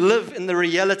is to live in the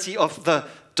reality of the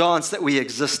dance that we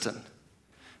exist in.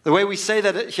 The way we say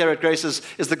that here at Grace is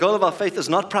the goal of our faith is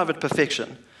not private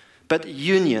perfection, but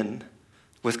union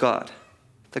with God.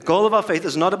 The goal of our faith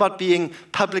is not about being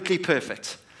publicly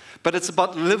perfect, but it's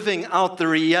about living out the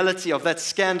reality of that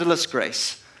scandalous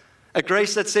grace. A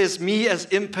grace that says, me as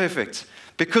imperfect,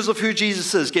 because of who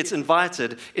Jesus is, gets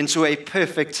invited into a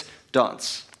perfect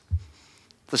dance.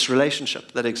 This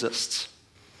relationship that exists.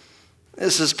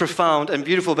 This is profound and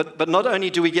beautiful, but not only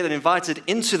do we get invited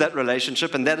into that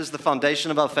relationship, and that is the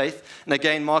foundation of our faith, and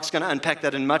again, Mark's going to unpack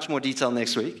that in much more detail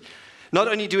next week. Not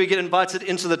only do we get invited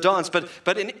into the dance,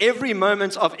 but in every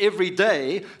moment of every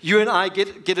day, you and I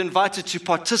get invited to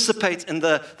participate in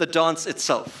the dance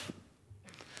itself.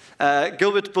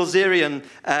 Gilbert Bilzerian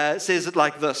says it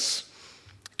like this: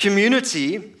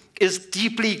 community is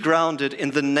deeply grounded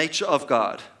in the nature of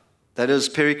God. That is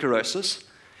perichoresis.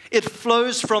 It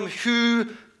flows from who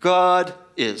God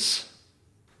is.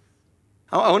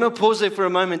 I want to pause there for a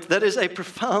moment. That is a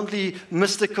profoundly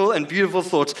mystical and beautiful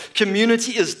thought.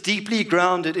 Community is deeply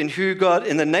grounded in who God,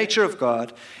 in the nature of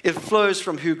God. It flows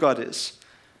from who God is.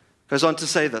 Goes on to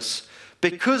say this: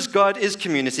 because God is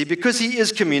community, because He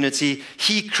is community,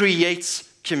 He creates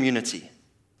community.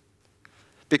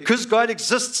 Because God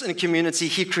exists in community,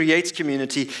 He creates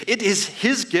community. It is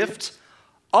His gift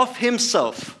of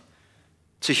Himself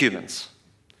to humans.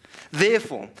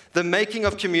 Therefore, the making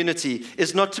of community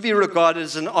is not to be regarded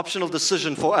as an optional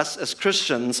decision for us as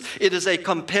Christians. It is a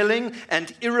compelling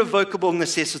and irrevocable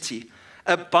necessity,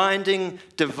 a binding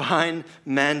divine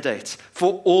mandate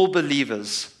for all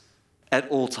believers at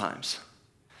all times.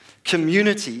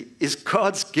 Community is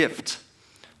God's gift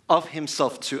of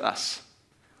Himself to us.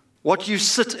 What you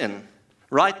sit in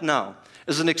right now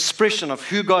is an expression of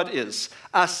who God is,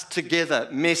 us together,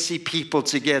 messy people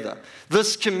together.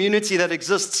 This community that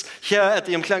exists here at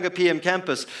the uMhlanga PM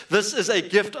campus, this is a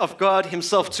gift of God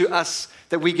Himself to us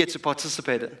that we get to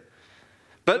participate in.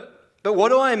 But what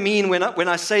do I mean when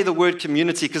I say the word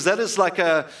community? Because that is like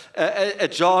a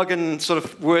jargon sort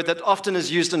of word that often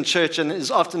is used in church and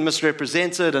is often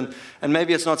misrepresented, and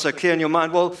maybe it's not so clear in your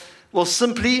mind. Well,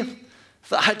 simply,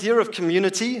 the idea of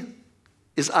community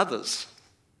is others.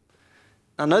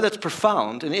 I know that's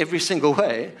profound in every single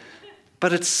way,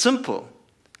 but it's simple.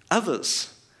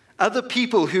 Others. other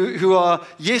people who are,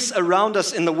 yes, around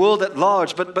us in the world at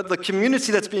large, but the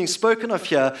community that's being spoken of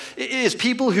here is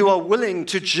people who are willing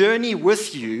to journey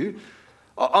with you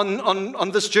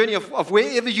on this journey of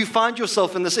wherever you find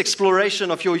yourself in this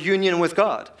exploration of your union with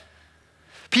God.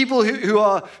 People who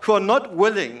are not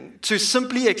willing to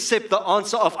simply accept the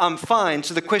answer of I'm fine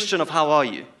to the question of how are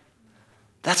you.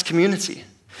 That's community.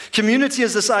 Community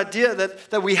is this idea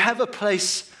that we have a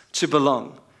place to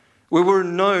belong, where we're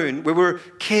known, where we're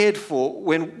cared for,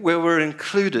 where we're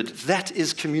included. That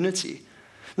is community.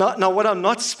 Now, what I'm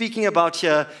not speaking about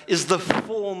here is the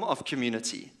form of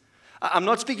community. I'm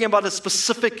not speaking about a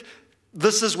specific,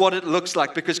 this is what it looks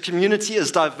like, because community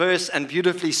is diverse and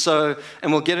beautifully so,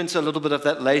 and we'll get into a little bit of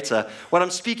that later. What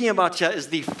I'm speaking about here is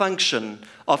the function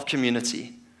of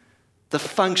community. The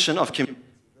function of community.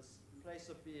 This place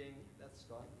of being, that's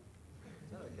gone.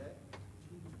 Is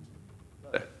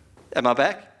that okay? Am I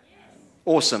back?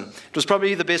 Awesome. It was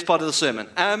probably the best part of the sermon.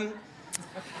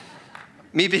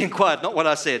 Me being quiet, not what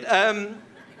I said.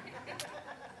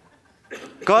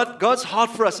 God's heart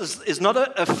for us is not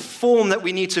a form that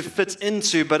we need to fit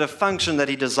into, but a function that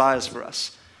he desires for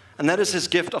us. And that is his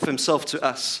gift of himself to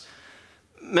us.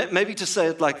 Maybe to say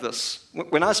it like this.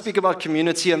 When I speak about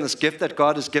community and this gift that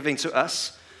God is giving to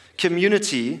us,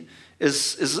 community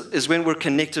is when we're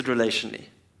connected relationally.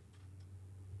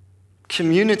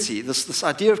 Community, this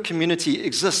idea of community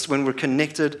exists when we're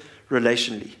connected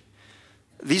relationally.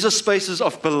 These are spaces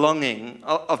of belonging,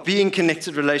 of being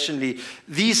connected relationally.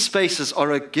 These spaces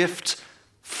are a gift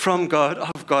from God,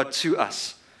 of God to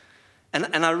us.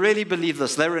 And I really believe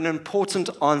this. They're an important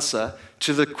answer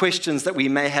to the questions that we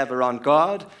may have around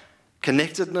God,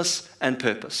 connectedness, and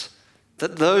purpose.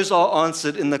 That those are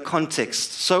answered in the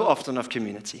context so often of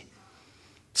community.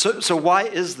 So why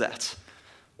is that?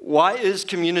 Why is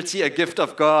community a gift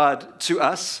of God to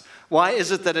us? Why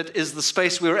is it that it is the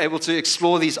space we're able to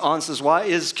explore these answers? Why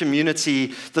is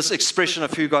community this expression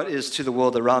of who God is to the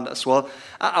world around us? Well,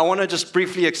 I want to just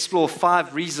briefly explore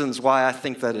 5 reasons why I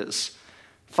think that is.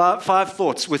 Five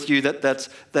thoughts with you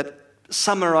that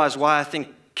summarize why I think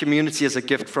community is a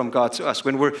gift from God to us.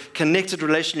 When we're connected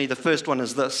relationally, the first one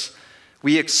is this.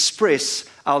 We express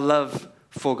our love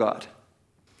for God.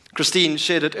 Christine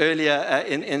shared it earlier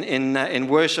in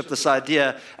worship, this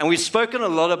idea, and we've spoken a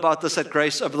lot about this at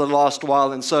Grace over the last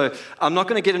while, and so I'm not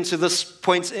going to get into this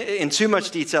point in too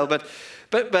much detail, but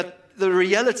the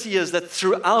reality is that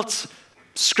throughout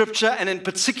Scripture, and in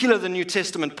particular the New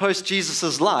Testament, post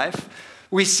Jesus' life,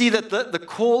 we see that the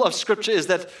call of Scripture is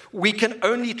that we can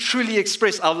only truly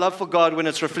express our love for God when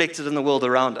it's reflected in the world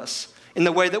around us, in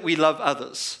the way that we love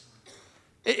others.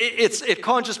 It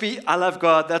can't just be, I love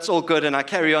God, that's all good, and I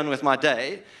carry on with my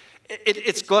day.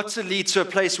 It's got to lead to a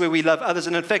place where we love others.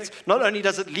 And in fact, not only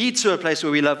does it lead to a place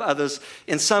where we love others,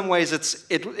 in some ways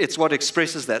it's what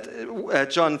expresses that.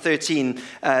 John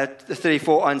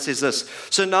 13:34 on says this.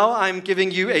 So now I'm giving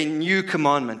you a new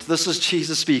commandment. This is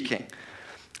Jesus speaking.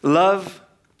 Love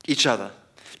each other,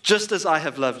 just as I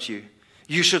have loved you.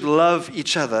 You should love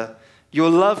each other.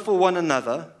 Your love for one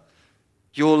another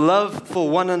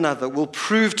will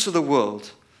prove to the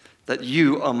world that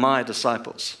you are my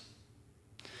disciples.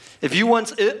 If you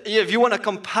want a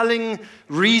compelling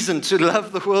reason to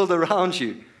love the world around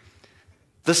you,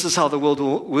 this is how the world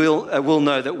will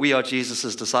know that we are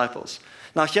Jesus' disciples.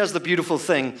 Now, here's the beautiful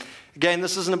thing. Again,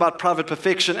 this isn't about private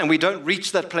perfection, and we don't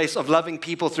reach that place of loving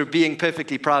people through being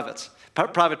perfectly private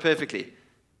perfectly,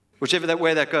 whichever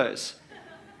way that goes.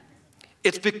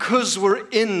 It's because we're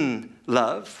in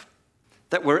love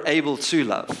that we're able to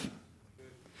love.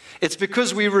 It's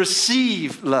because we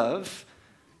receive love,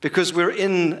 because we're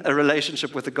in a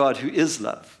relationship with a God who is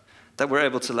love, that we're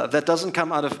able to love. That doesn't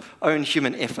come out of own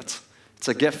human effort. It's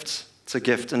a gift. It's a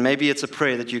gift. And maybe it's a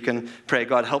prayer that you can pray,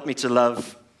 God, help me to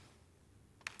love.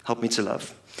 Help me to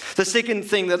love. The second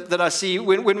thing that I see,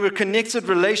 when we're connected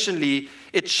relationally,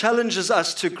 it challenges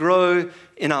us to grow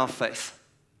in our faith.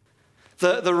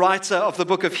 The writer of the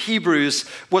book of Hebrews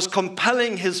was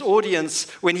compelling his audience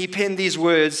when he penned these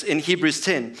words in Hebrews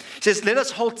 10. He says, let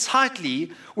us hold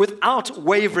tightly without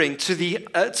wavering to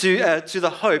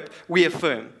the hope we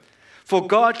affirm. For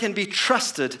God can be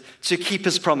trusted to keep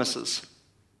his promises.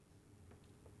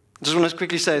 I just want to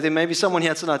quickly say, there may be someone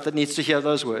here tonight that needs to hear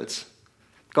those words.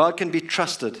 God can be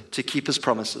trusted to keep his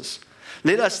promises.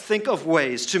 Let us think of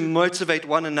ways to motivate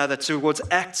one another towards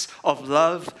acts of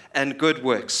love and good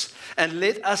works. And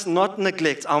let us not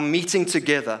neglect our meeting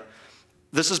together.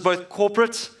 This is both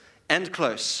corporate and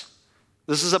close.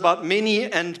 This is about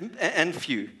many and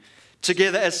few,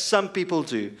 together as some people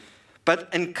do. But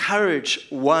encourage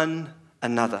one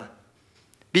another.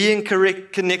 Being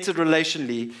connected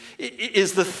relationally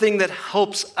is the thing that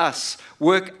helps us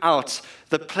work out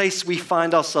the place we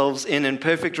find ourselves in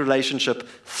perfect relationship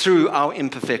through our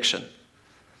imperfection.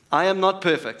 I am not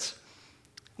perfect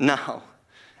now,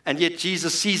 and yet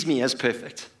Jesus sees me as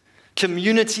perfect.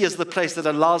 Community is the place that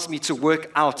allows me to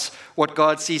work out what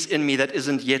God sees in me that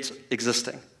isn't yet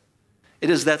existing. It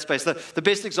is that space. The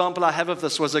best example I have of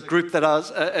this was a group that I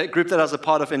was a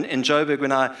part of in Joburg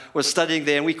when I was studying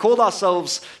there, and we called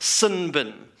ourselves Sin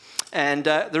Bin. And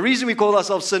the reason we called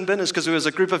ourselves Sin Bin is because we was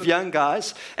a group of young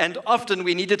guys, and often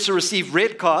we needed to receive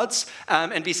red cards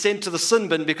and be sent to the sin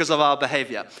bin because of our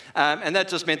behavior. And that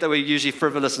just meant that we were usually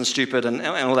frivolous and stupid and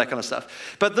all that kind of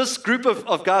stuff. But this group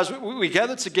of guys, we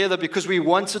gathered together because we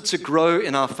wanted to grow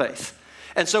in our faith.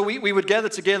 And so we would gather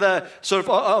together sort of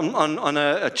on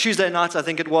a Tuesday night, I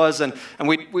think it was, and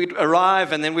we'd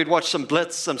arrive, and then we'd watch some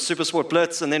Blitz, some Super Sport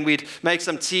Blitz, and then we'd make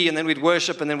some tea, and then we'd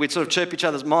worship, and then we'd sort of chirp each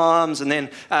other's moms, and then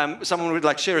someone would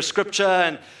like share a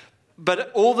scripture.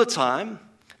 But all the time,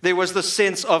 there was this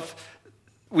sense of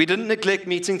we didn't neglect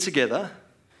meeting together,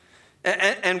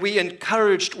 and we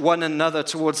encouraged one another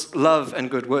towards love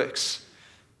and good works,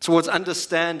 towards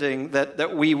understanding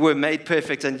that we were made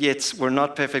perfect, and yet we're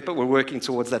not perfect, but we're working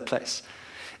towards that place.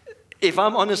 If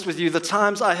I'm honest with you, the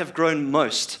times I have grown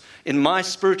most in my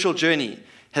spiritual journey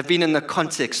have been in the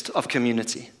context of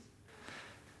community.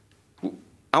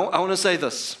 I want to say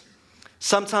this.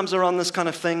 Sometimes around this kind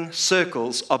of thing,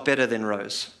 circles are better than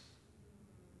rows.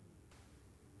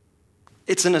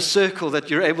 It's in a circle that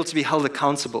you're able to be held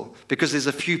accountable because there's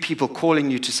a few people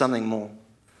calling you to something more.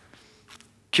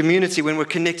 Community, when we're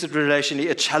connected relationally,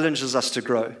 it challenges us to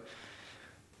grow.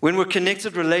 When we're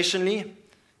connected relationally,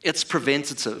 it's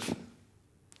preventative.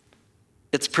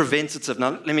 It's preventative.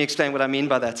 Now, let me explain what I mean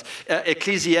by that.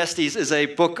 Ecclesiastes is a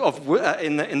book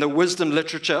in the wisdom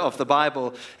literature of the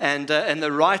Bible, and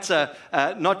the writer,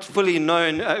 not fully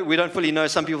known, we don't fully know.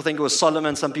 Some people think it was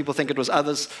Solomon, some people think it was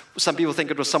others, some people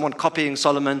think it was someone copying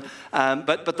Solomon,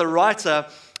 but the writer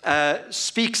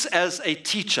speaks as a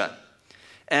teacher.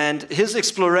 And his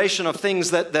exploration of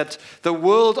things that the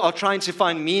world are trying to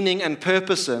find meaning and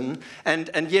purpose in,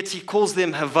 and yet he calls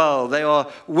them haval. They are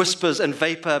whispers and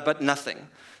vapor, but nothing.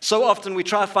 So often we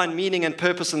try to find meaning and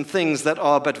purpose in things that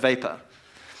are but vapor.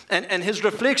 And his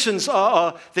reflections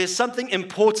are there's something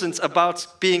important about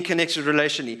being connected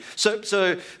relationally.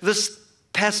 So this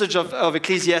passage of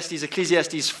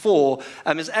Ecclesiastes 4,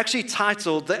 is actually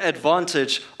titled The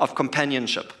Advantage of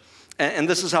Companionship. And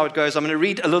this is how it goes. I'm going to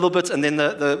read a little bit, and then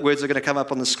the words are going to come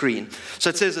up on the screen.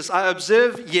 So it says this: I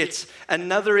observe yet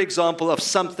another example of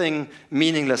something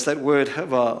meaningless, that word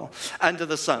haval, under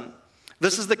the sun.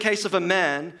 This is the case of a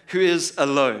man who is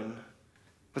alone,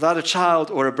 without a child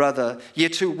or a brother,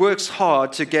 yet who works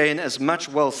hard to gain as much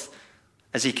wealth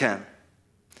as he can.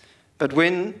 But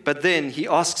then he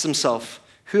asks himself,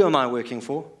 who am I working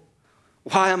for?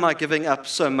 Why am I giving up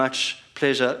so much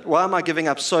pleasure? Why am I giving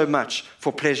up so much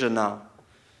for pleasure now?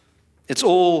 It's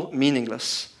all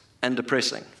meaningless and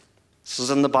depressing. This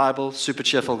is in the Bible, super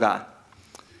cheerful guy.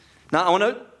 Now, I want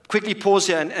to quickly pause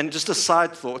here and just a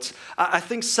side thought. I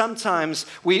think sometimes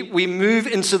we move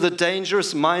into the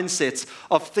dangerous mindset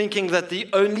of thinking that the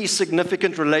only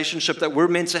significant relationship that we're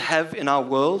meant to have in our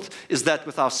world is that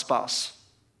with our spouse.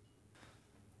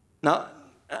 Now,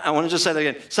 I want to just say that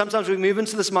again. Sometimes we move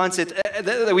into this mindset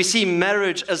that we see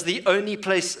marriage as the only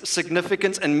place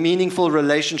significant and meaningful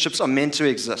relationships are meant to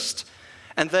exist.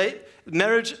 And the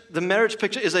marriage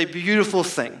picture is a beautiful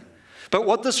thing. But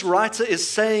what this writer is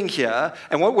saying here,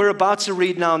 and what we're about to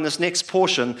read now in this next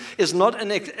portion, is not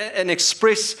an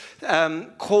express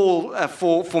call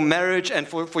for marriage and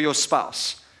for your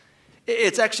spouse.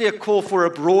 It's actually a call for a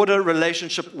broader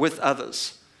relationship with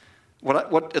others.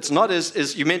 What it's not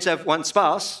is you're meant to have one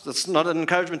spouse. That's not an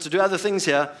encouragement to do other things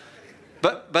here.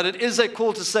 But it is a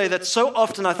call to say that so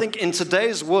often, I think, in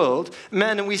today's world,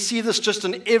 man, and we see this just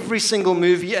in every single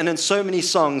movie and in so many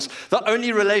songs, the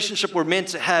only relationship we're meant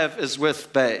to have is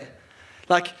with bae.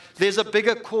 Like, there's a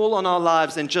bigger call on our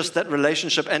lives than just that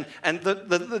relationship. And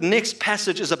the next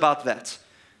passage is about that. It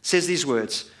says these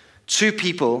words: two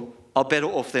people are better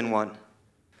off than one,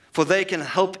 for they can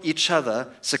help each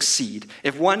other succeed.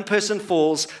 If one person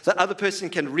falls, the other person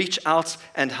can reach out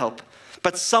and help.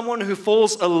 But someone who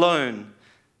falls alone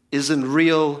is in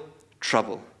real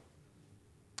trouble.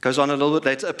 Goes on a little bit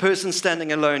later. A person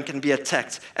standing alone can be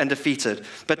attacked and defeated,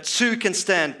 but two can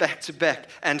stand back to back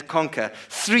and conquer.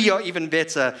 Three are even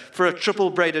better, for a triple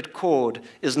braided cord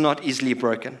is not easily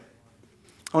broken.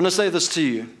 I want to say this to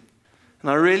you,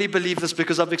 and I really believe this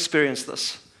because I've experienced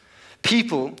this.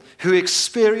 People who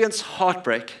experience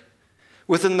heartbreak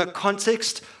within the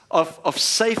context of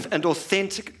safe and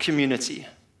authentic community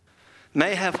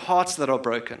may have hearts that are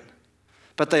broken,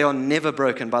 but they are never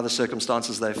broken by the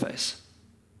circumstances they face.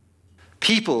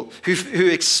 People who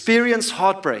experience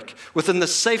heartbreak within the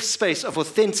safe space of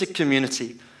authentic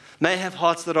community may have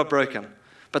hearts that are broken,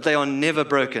 but they are never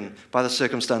broken by the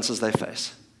circumstances they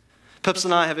face. Pips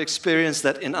and I have experienced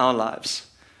that in our lives.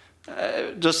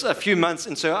 Just a few months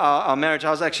into our marriage, I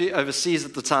was actually overseas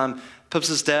at the time.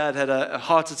 Pips' dad had a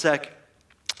heart attack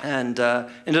and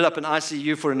ended up in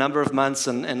ICU for a number of months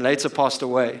and later passed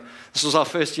away. This was our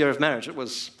first year of marriage. It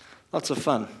was lots of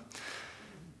fun.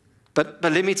 But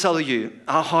let me tell you,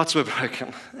 our hearts were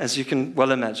broken, as you can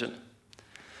well imagine.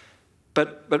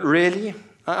 But really,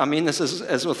 I mean this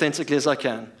as authentically as I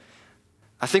can,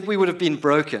 I think we would have been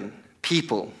broken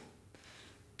people,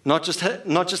 not just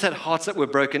had hearts that were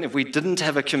broken, if we didn't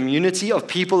have a community of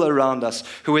people around us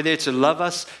who were there to love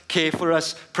us, care for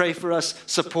us, pray for us,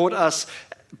 support us,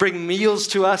 bring meals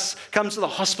to us, come to the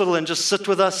hospital and just sit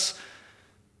with us.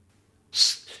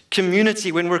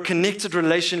 Community, when we're connected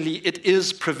relationally, it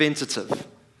is preventative.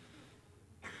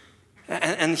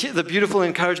 And the beautiful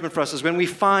encouragement for us is when we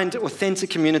find authentic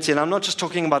community, and I'm not just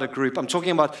talking about a group, I'm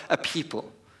talking about a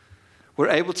people, we're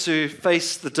able to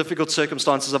face the difficult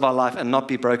circumstances of our life and not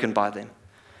be broken by them.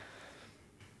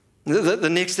 The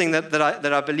next thing that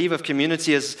I believe of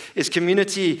community is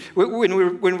community,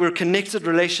 when we're connected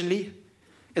relationally,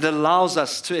 it allows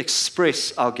us to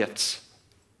express our gifts.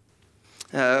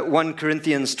 1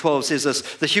 Corinthians 12 says this,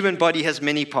 the human body has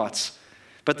many parts,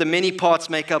 but the many parts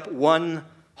make up one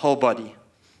whole body.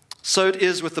 So it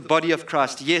is with the body of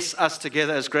Christ. Yes, us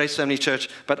together as Grace Family Church,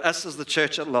 but us as the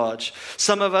church at large.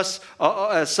 Some of us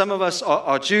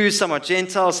are Jews, some are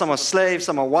Gentiles, some are slaves,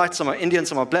 some are white, some are Indian,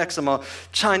 some are black, some are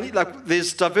Chinese. Like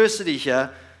there's diversity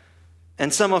here,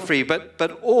 and some are free.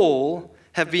 But all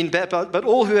have been baptized. But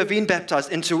all who have been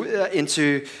baptized into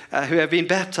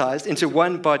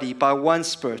one body by one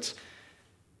Spirit,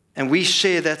 and we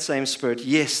share that same Spirit.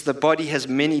 Yes, the body has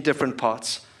many different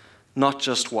parts, not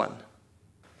just one.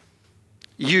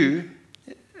 You're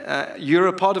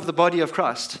a part of the body of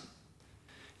Christ.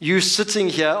 You sitting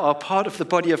here are part of the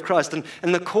body of Christ.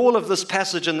 And the call of this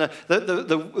passage and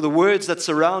the words that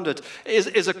surround it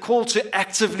is a call to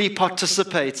actively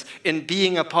participate in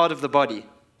being a part of the body.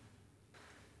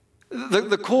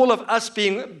 The call of us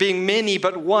being many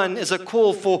but one is a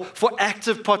call for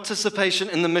active participation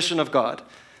in the mission of God,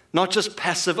 not just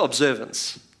passive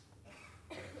observance.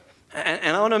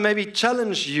 And I want to maybe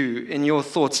challenge you in your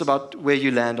thoughts about where you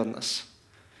land on this.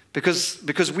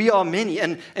 Because we are many.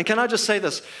 And can I just say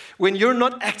this? When you're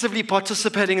not actively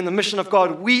participating in the mission of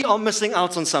God, we are missing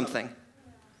out on something.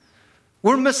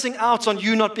 We're missing out on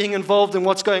you not being involved in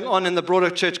what's going on in the broader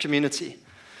church community.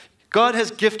 God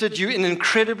has gifted you in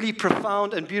incredibly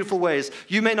profound and beautiful ways.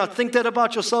 You may not think that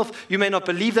about yourself, you may not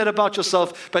believe that about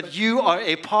yourself, but you are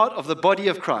a part of the body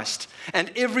of Christ. And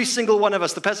every single one of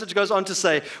us, the passage goes on to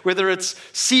say, whether it's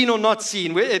seen or not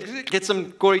seen, it gets some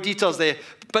gory details there,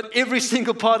 but every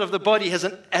single part of the body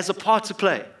has a part to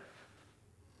play.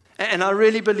 And I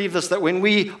really believe this, that when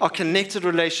we are connected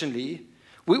relationally,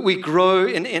 we grow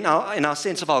in our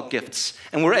sense of our gifts,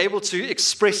 and we're able to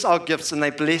express our gifts, and they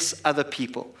bless other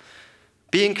people.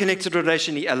 Being connected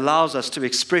relationally allows us to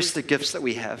express the gifts that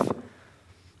we have. And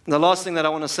the last thing that I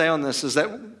want to say on this is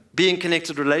that being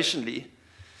connected relationally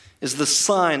is the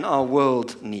sign our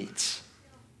world needs.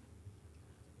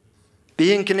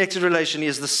 Being connected relationally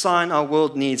is the sign our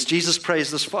world needs. Jesus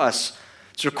prays this for us.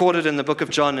 It's recorded in the book of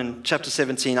John in chapter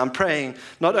 17. I'm praying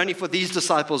not only for these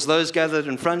disciples, those gathered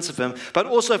in front of him, but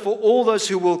also for all those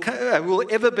who will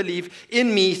ever believe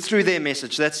in me through their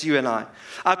message. That's you and I.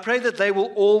 I pray that they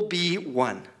will all be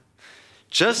one.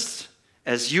 Just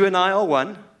as you and I are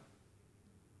one,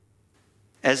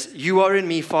 as you are in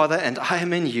me, Father, and I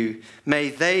am in you, may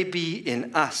they be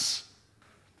in us,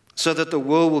 so that the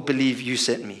world will believe you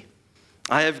sent me.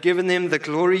 I have given them the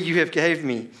glory you have gave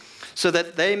me, so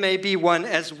that they may be one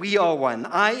as we are one.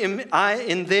 I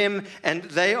in them and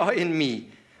they are in me.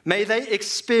 May they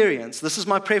experience, this is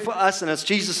my prayer for us and it's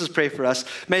Jesus' prayer for us,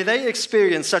 may they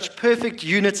experience such perfect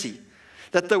unity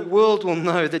that the world will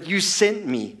know that you sent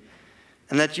me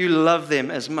and that you love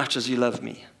them as much as you love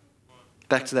me.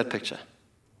 Back to that picture.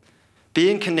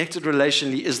 Being connected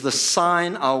relationally is the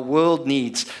sign our world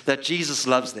needs that Jesus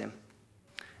loves them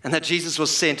and that Jesus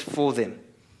was sent for them.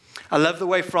 I love the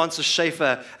way Francis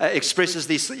Schaeffer expresses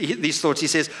these thoughts. He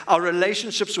says, our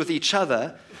relationships with each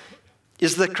other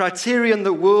is the criterion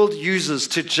the world uses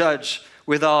to judge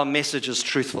whether our message is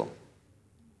truthful.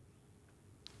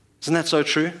 Isn't that so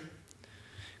true?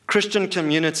 Christian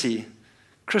community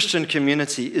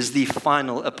is the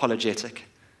final apologetic.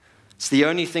 It's the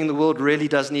only thing the world really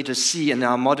does need to see in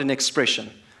our modern expression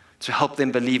to help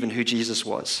them believe in who Jesus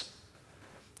was.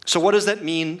 So what does that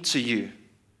mean to you?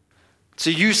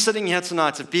 To you sitting here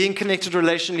tonight, of being connected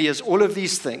relationally as all of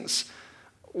these things,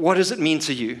 what does it mean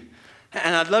to you?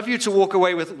 And I'd love you to walk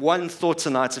away with one thought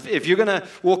tonight. If you're going to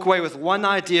walk away with one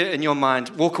idea in your mind,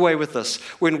 walk away with this.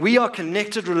 When we are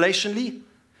connected relationally,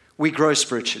 we grow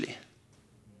spiritually.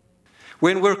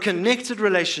 When we're connected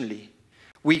relationally,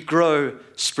 we grow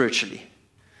spiritually.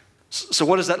 So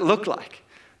what does that look like?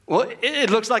 Well, it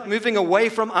looks like moving away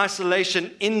from isolation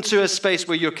into a space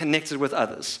where you're connected with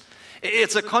others.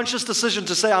 It's a conscious decision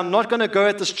to say, I'm not going to go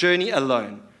at this journey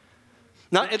alone.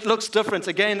 Now, it looks different.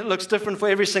 Again, it looks different for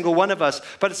every single one of us.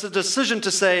 But it's a decision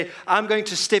to say, I'm going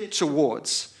to step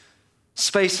towards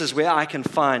spaces where I can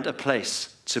find a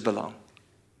place to belong.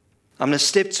 I'm going to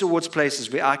step towards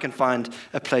places where I can find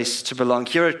a place to belong.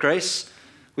 Here at Grace,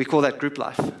 we call that group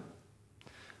life.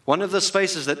 One of the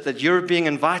spaces that you're being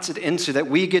invited into, that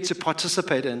we get to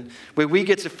participate in, where we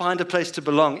get to find a place to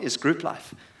belong, is group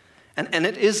life. And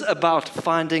it is about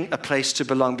finding a place to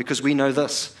belong, because we know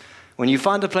this. When you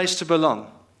find a place to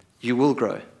belong, you will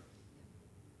grow.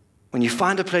 When you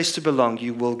find a place to belong,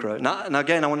 you will grow. Now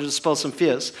again, I want to dispel some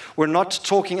fears. We're not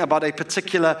talking about a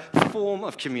particular form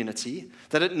of community,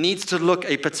 that it needs to look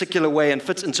a particular way and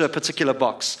fit into a particular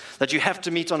box, that you have to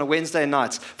meet on a Wednesday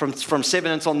night from 7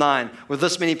 until 9 with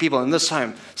this many people in this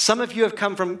home. Some of you have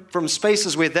come from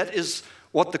spaces where that is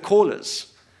what the call is.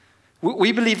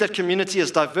 We believe that community is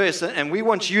diverse, and we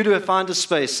want you to find a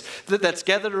space that's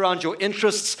gathered around your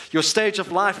interests, your stage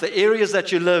of life, the areas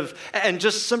that you live, and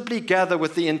just simply gather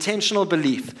with the intentional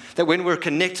belief that when we're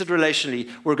connected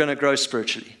relationally, we're going to grow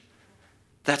spiritually.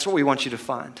 That's what we want you to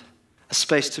find, a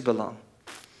space to belong.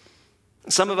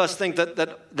 Some of us think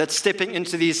that stepping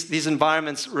into these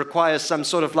environments requires some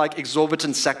sort of like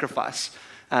exorbitant sacrifice.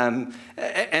 And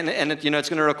it's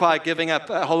going to require giving up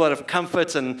a whole lot of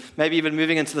comfort and maybe even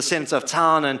moving into the center of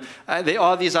town. And there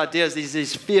are these ideas,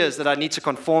 these fears that I need to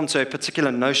conform to a particular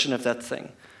notion of that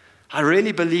thing. I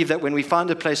really believe that when we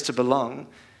find a place to belong,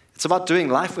 it's about doing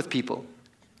life with people.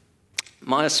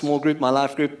 My small group, my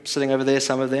life group, sitting over there,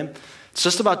 some of them, it's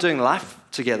just about doing life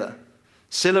together.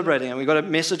 Celebrating, and we got a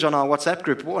message on our WhatsApp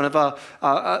group. One of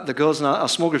the girls in our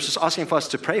small groups just asking for us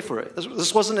to pray for it.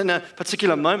 This wasn't in a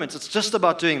particular moment. It's just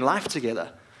about doing life together.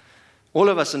 All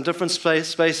of us in different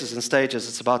spaces and stages,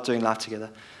 it's about doing life together.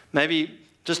 Maybe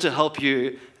just to help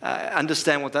you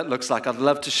understand what that looks like, I'd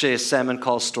love to share Sam and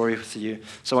Carl's story with you.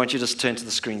 So why don't you just turn to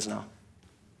the screens now.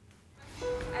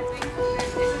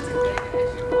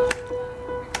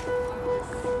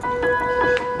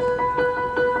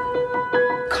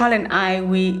 Carl and I,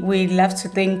 we love to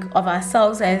think of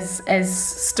ourselves as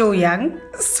still young,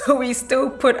 so we still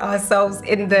put ourselves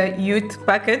in the youth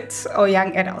bucket, or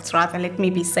young adults rather, let me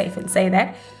be safe and say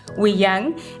that. We're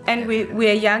young, and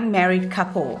we're a young married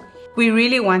couple. We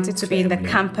really wanted to be in the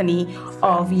company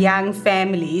of young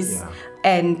families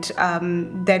and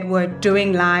that were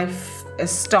doing life,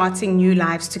 starting new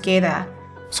lives together.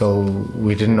 So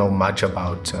we didn't know much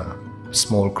about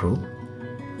small group.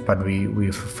 But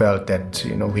we felt that,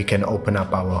 we can open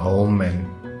up our home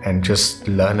and just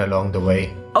learn along the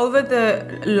way. Over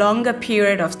the longer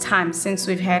period of time since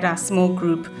we've had our small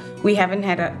group, we haven't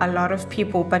had a lot of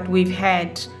people, but we've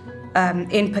had,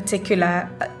 in particular,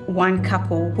 one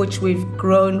couple which we've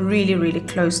grown really, really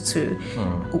close to.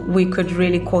 We could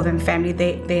really call them family.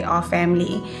 They are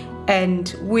family.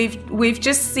 And we've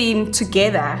just seen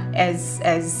together as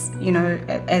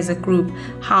a group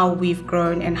how we've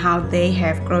grown and how they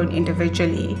have grown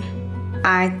individually.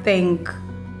 I think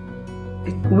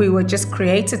we were just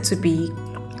created to be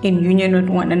in union with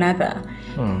one another.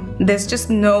 There's just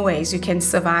no ways you can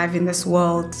survive in this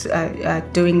world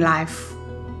doing life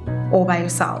all by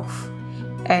yourself.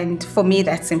 And for me,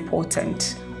 that's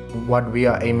important. What we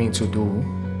are aiming to do,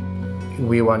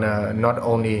 we want to not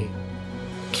only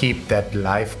keep that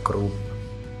life group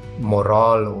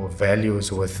morale or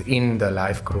values within the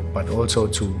life group, but also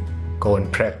to go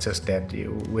and practice that,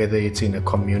 whether it's in a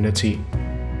community,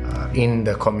 in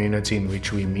the community in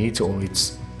which we meet, or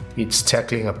it's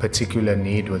tackling a particular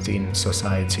need within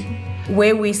society.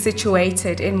 Where we're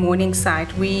situated in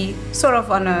Morningside, we sort of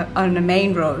on a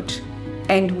main road,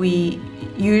 and we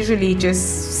usually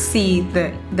just see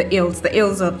the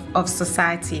ills of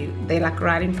society. They're like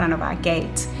right in front of our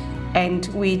gate. And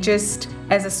we just,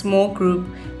 as a small group,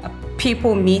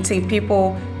 people meeting,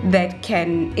 people that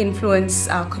can influence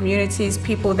our communities,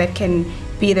 people that can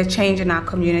be the change in our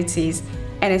communities.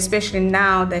 And especially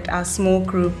now that our small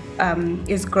group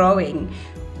is growing,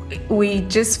 we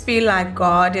just feel like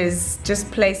God is just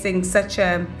placing such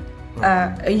a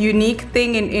a unique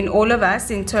thing in all of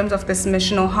us in terms of this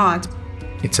missional heart.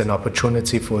 It's an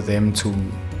opportunity for them to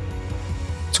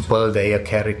build their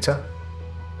character.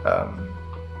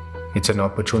 It's an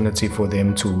opportunity for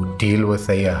them to deal with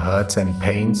their hurts and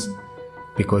pains,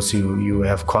 because you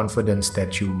have confidence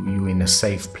that you're in a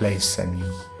safe place, and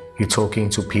you're talking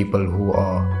to people who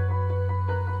are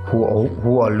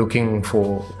looking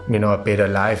for, a better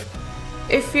life.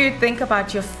 If you think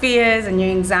about your fears and your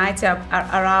anxiety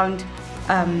around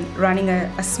running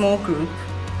a small group,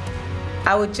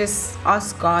 I would just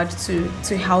ask God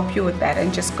to help you with that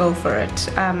and just go for it.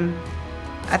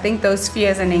 I think those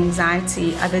fears and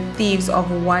anxiety are the thieves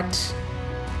of what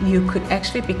you could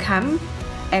actually become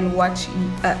and what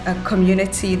a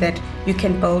community that you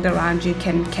can build around you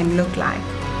can look like.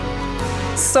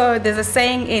 So there's a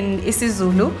saying in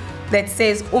isiZulu that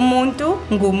says, umuntu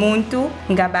ngumuntu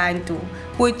ngabantu,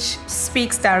 which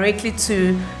speaks directly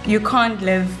to you can't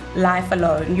live life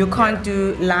alone. You can't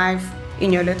do life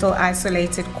in your little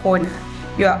isolated corner.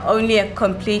 You are only a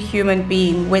complete human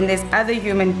being when there's other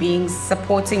human beings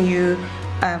supporting you,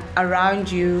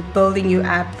 around you, building you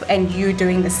up, and you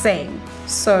doing the same.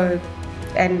 So,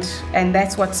 and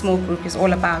that's what small group is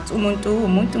all about.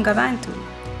 Umuntu ngabantu.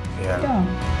 Yeah.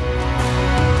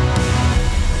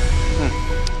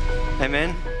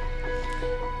 Amen.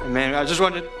 Amen. I just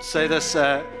wanted to say this.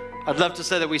 I'd love to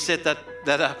say that we set that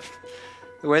up.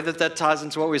 The way that ties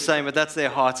into what we're saying, but that's their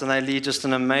hearts, and they lead just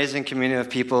an amazing community of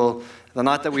people. The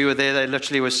night that we were there, they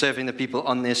literally were serving the people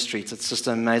on their streets. It's just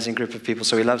an amazing group of people.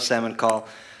 So we love Sam and Carl.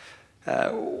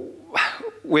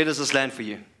 Where does this land for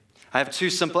you? I have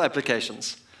two simple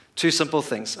applications, two simple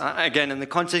things. Again, in the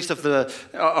context of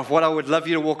what I would love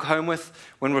you to walk home with,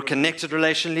 when we're connected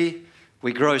relationally,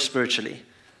 we grow spiritually.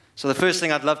 So the first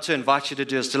thing I'd love to invite you to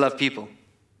do is to love people.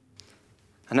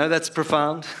 I know that's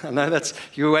profound. I know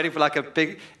you were waiting for like a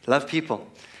big love people.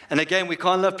 And again, we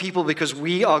can't love people because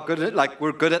we're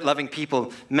good at loving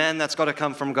people. Man, that's got to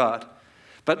come from God.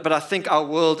 But I think our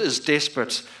world is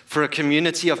desperate for a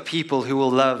community of people who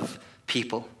will love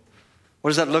people. What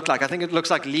does that look like? I think it looks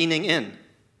like leaning in.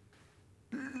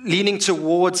 Leaning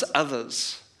towards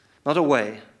others. Not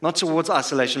away, not towards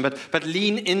isolation, but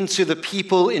lean into the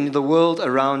people in the world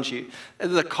around you.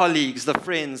 The colleagues, the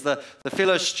friends, the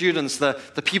fellow students, the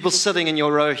people sitting in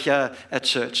your row here at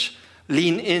church.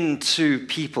 Lean into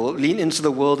people, lean into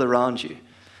the world around you.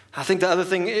 I think the other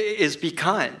thing is be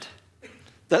kind.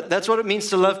 That's what it means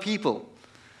to love people.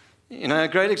 A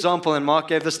great example, and Mark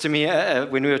gave this to me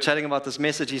when we were chatting about this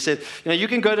message. He said, you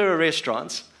can go to a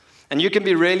restaurant, and you can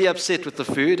be really upset with the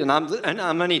food, and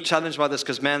I'm only challenged by this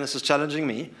because, man, this is challenging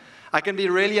me. I can be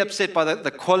really upset by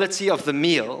the quality of the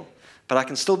meal, but I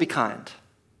can still be kind.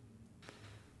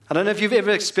 I don't know if you've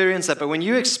ever experienced that, but when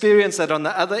you experience that on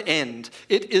the other end,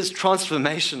 it is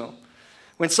transformational.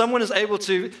 When someone is able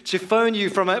to phone you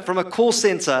from a call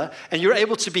center, and you're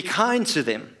able to be kind to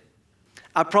them,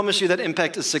 I promise you that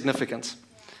impact is significant.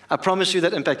 I promise you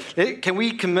that impact. Can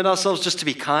we commit ourselves just to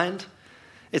be kind?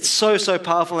 It's so, so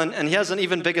powerful, and here's an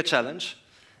even bigger challenge.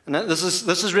 And this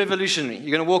is revolutionary.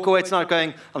 You're going to walk away tonight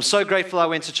going, I'm so grateful I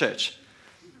went to church.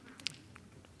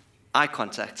 Eye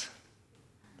contact.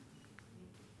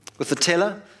 With the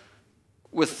teller,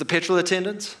 with the petrol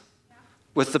attendant,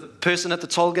 with the person at the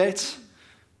toll gate,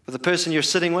 with the person you're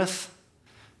sitting with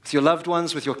your loved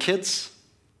ones, with your kids.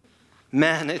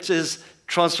 Man, it is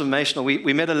transformational.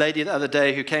 We met a lady the other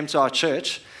day who came to our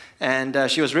church,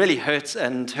 and she was really hurt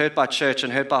by church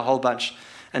and hurt by a whole bunch.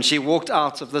 And she walked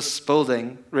out of this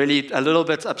building really a little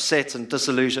bit upset and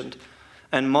disillusioned.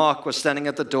 And Mark was standing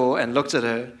at the door and looked at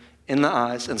her in the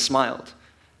eyes and smiled.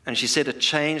 And she said it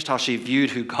changed how she viewed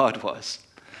who God was.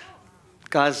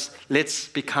 Guys, let's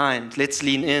be kind. Let's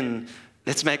lean in.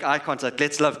 Let's make eye contact.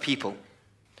 Let's love people.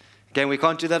 Again, we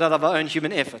can't do that out of our own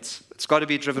human efforts. It's got to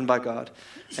be driven by God.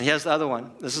 And here's the other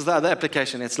one. This is the other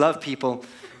application. It's love people.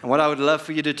 And what I would love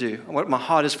for you to do, and what my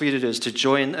heart is for you to do, is to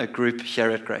join a group here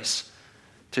at Grace.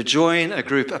 To join a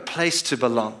group, a place to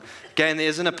belong. Again, there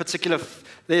isn't a particular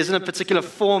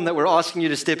form that we're asking you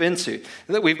to step into.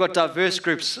 That we've got diverse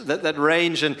groups that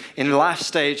range in life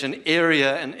stage and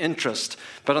area and interest.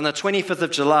 But on the 25th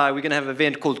of July, we're going to have an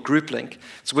event called Group Link.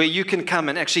 It's where you can come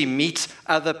and actually meet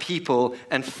other people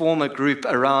and form a group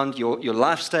around your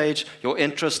life stage, your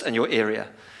interest, and your area.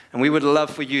 And we would love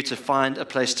for you to find a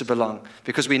place to belong,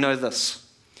 because we know this.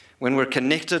 When we're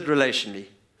connected relationally,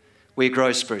 we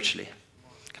grow spiritually.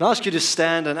 Can I ask you to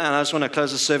stand, and I just want to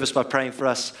close the service by praying for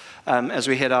us as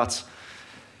we head out.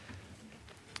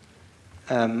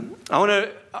 I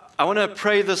want to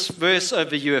pray this verse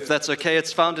over you, if that's okay.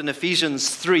 It's found in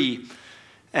Ephesians 3.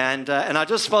 And I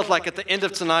just felt like at the end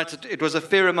of tonight, it was a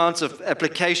fair amount of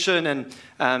application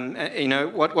and, you know,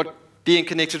 what being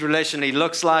connected relationally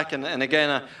looks like. And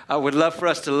again, I would love for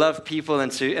us to love people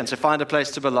and to find a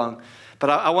place to belong. But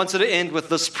I wanted to end with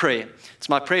this prayer. It's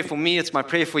my prayer for me. It's my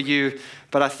prayer for you.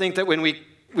 But I think that when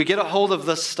we get a hold of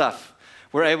this stuff,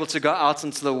 we're able to go out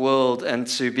into the world and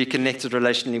to be connected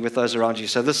relationally with those around you.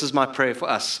 So this is my prayer for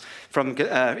us from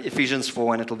Ephesians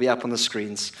 4, and it'll be up on the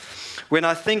screens. When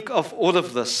I think of all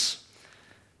of this,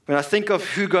 when I think of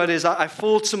who God is, I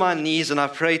fall to my knees and I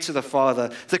pray to the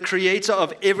Father, the creator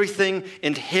of everything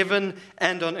in heaven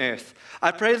and on earth.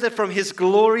 I pray that from his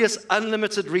glorious,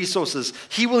 unlimited resources,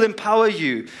 he will empower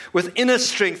you with inner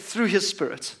strength through his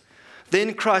Spirit.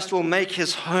 Then Christ will make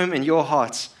his home in your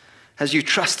hearts as you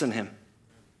trust in him.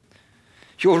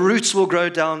 Your roots will grow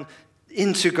down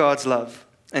into God's love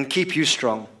and keep you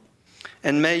strong.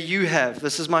 And may you have,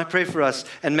 this is my prayer for us,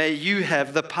 and may you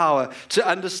have the power to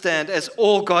understand, as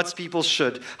all God's people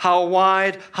should, how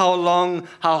wide, how long,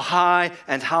 how high,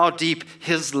 and how deep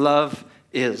his love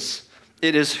is.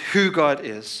 It is who God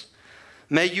is.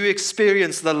 May you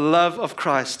experience the love of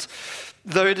Christ,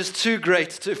 though it is too great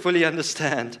to fully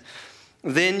understand.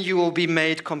 Then you will be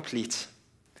made complete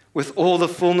with all the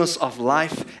fullness of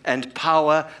life and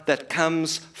power that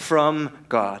comes from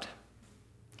God.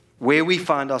 Where we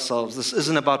find ourselves, this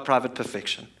isn't about private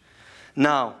perfection.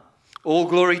 Now, all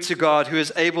glory to God, who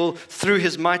is able, through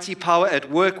his mighty power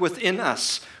at work within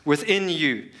us, within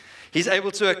you. He's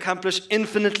able to accomplish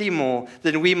infinitely more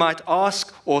than we might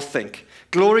ask or think.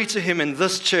 Glory to him in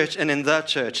this church and in that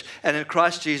church, and in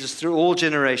Christ Jesus through all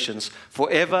generations,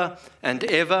 forever and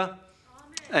ever.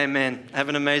 Amen. Have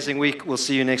an amazing week. We'll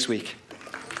see you next week.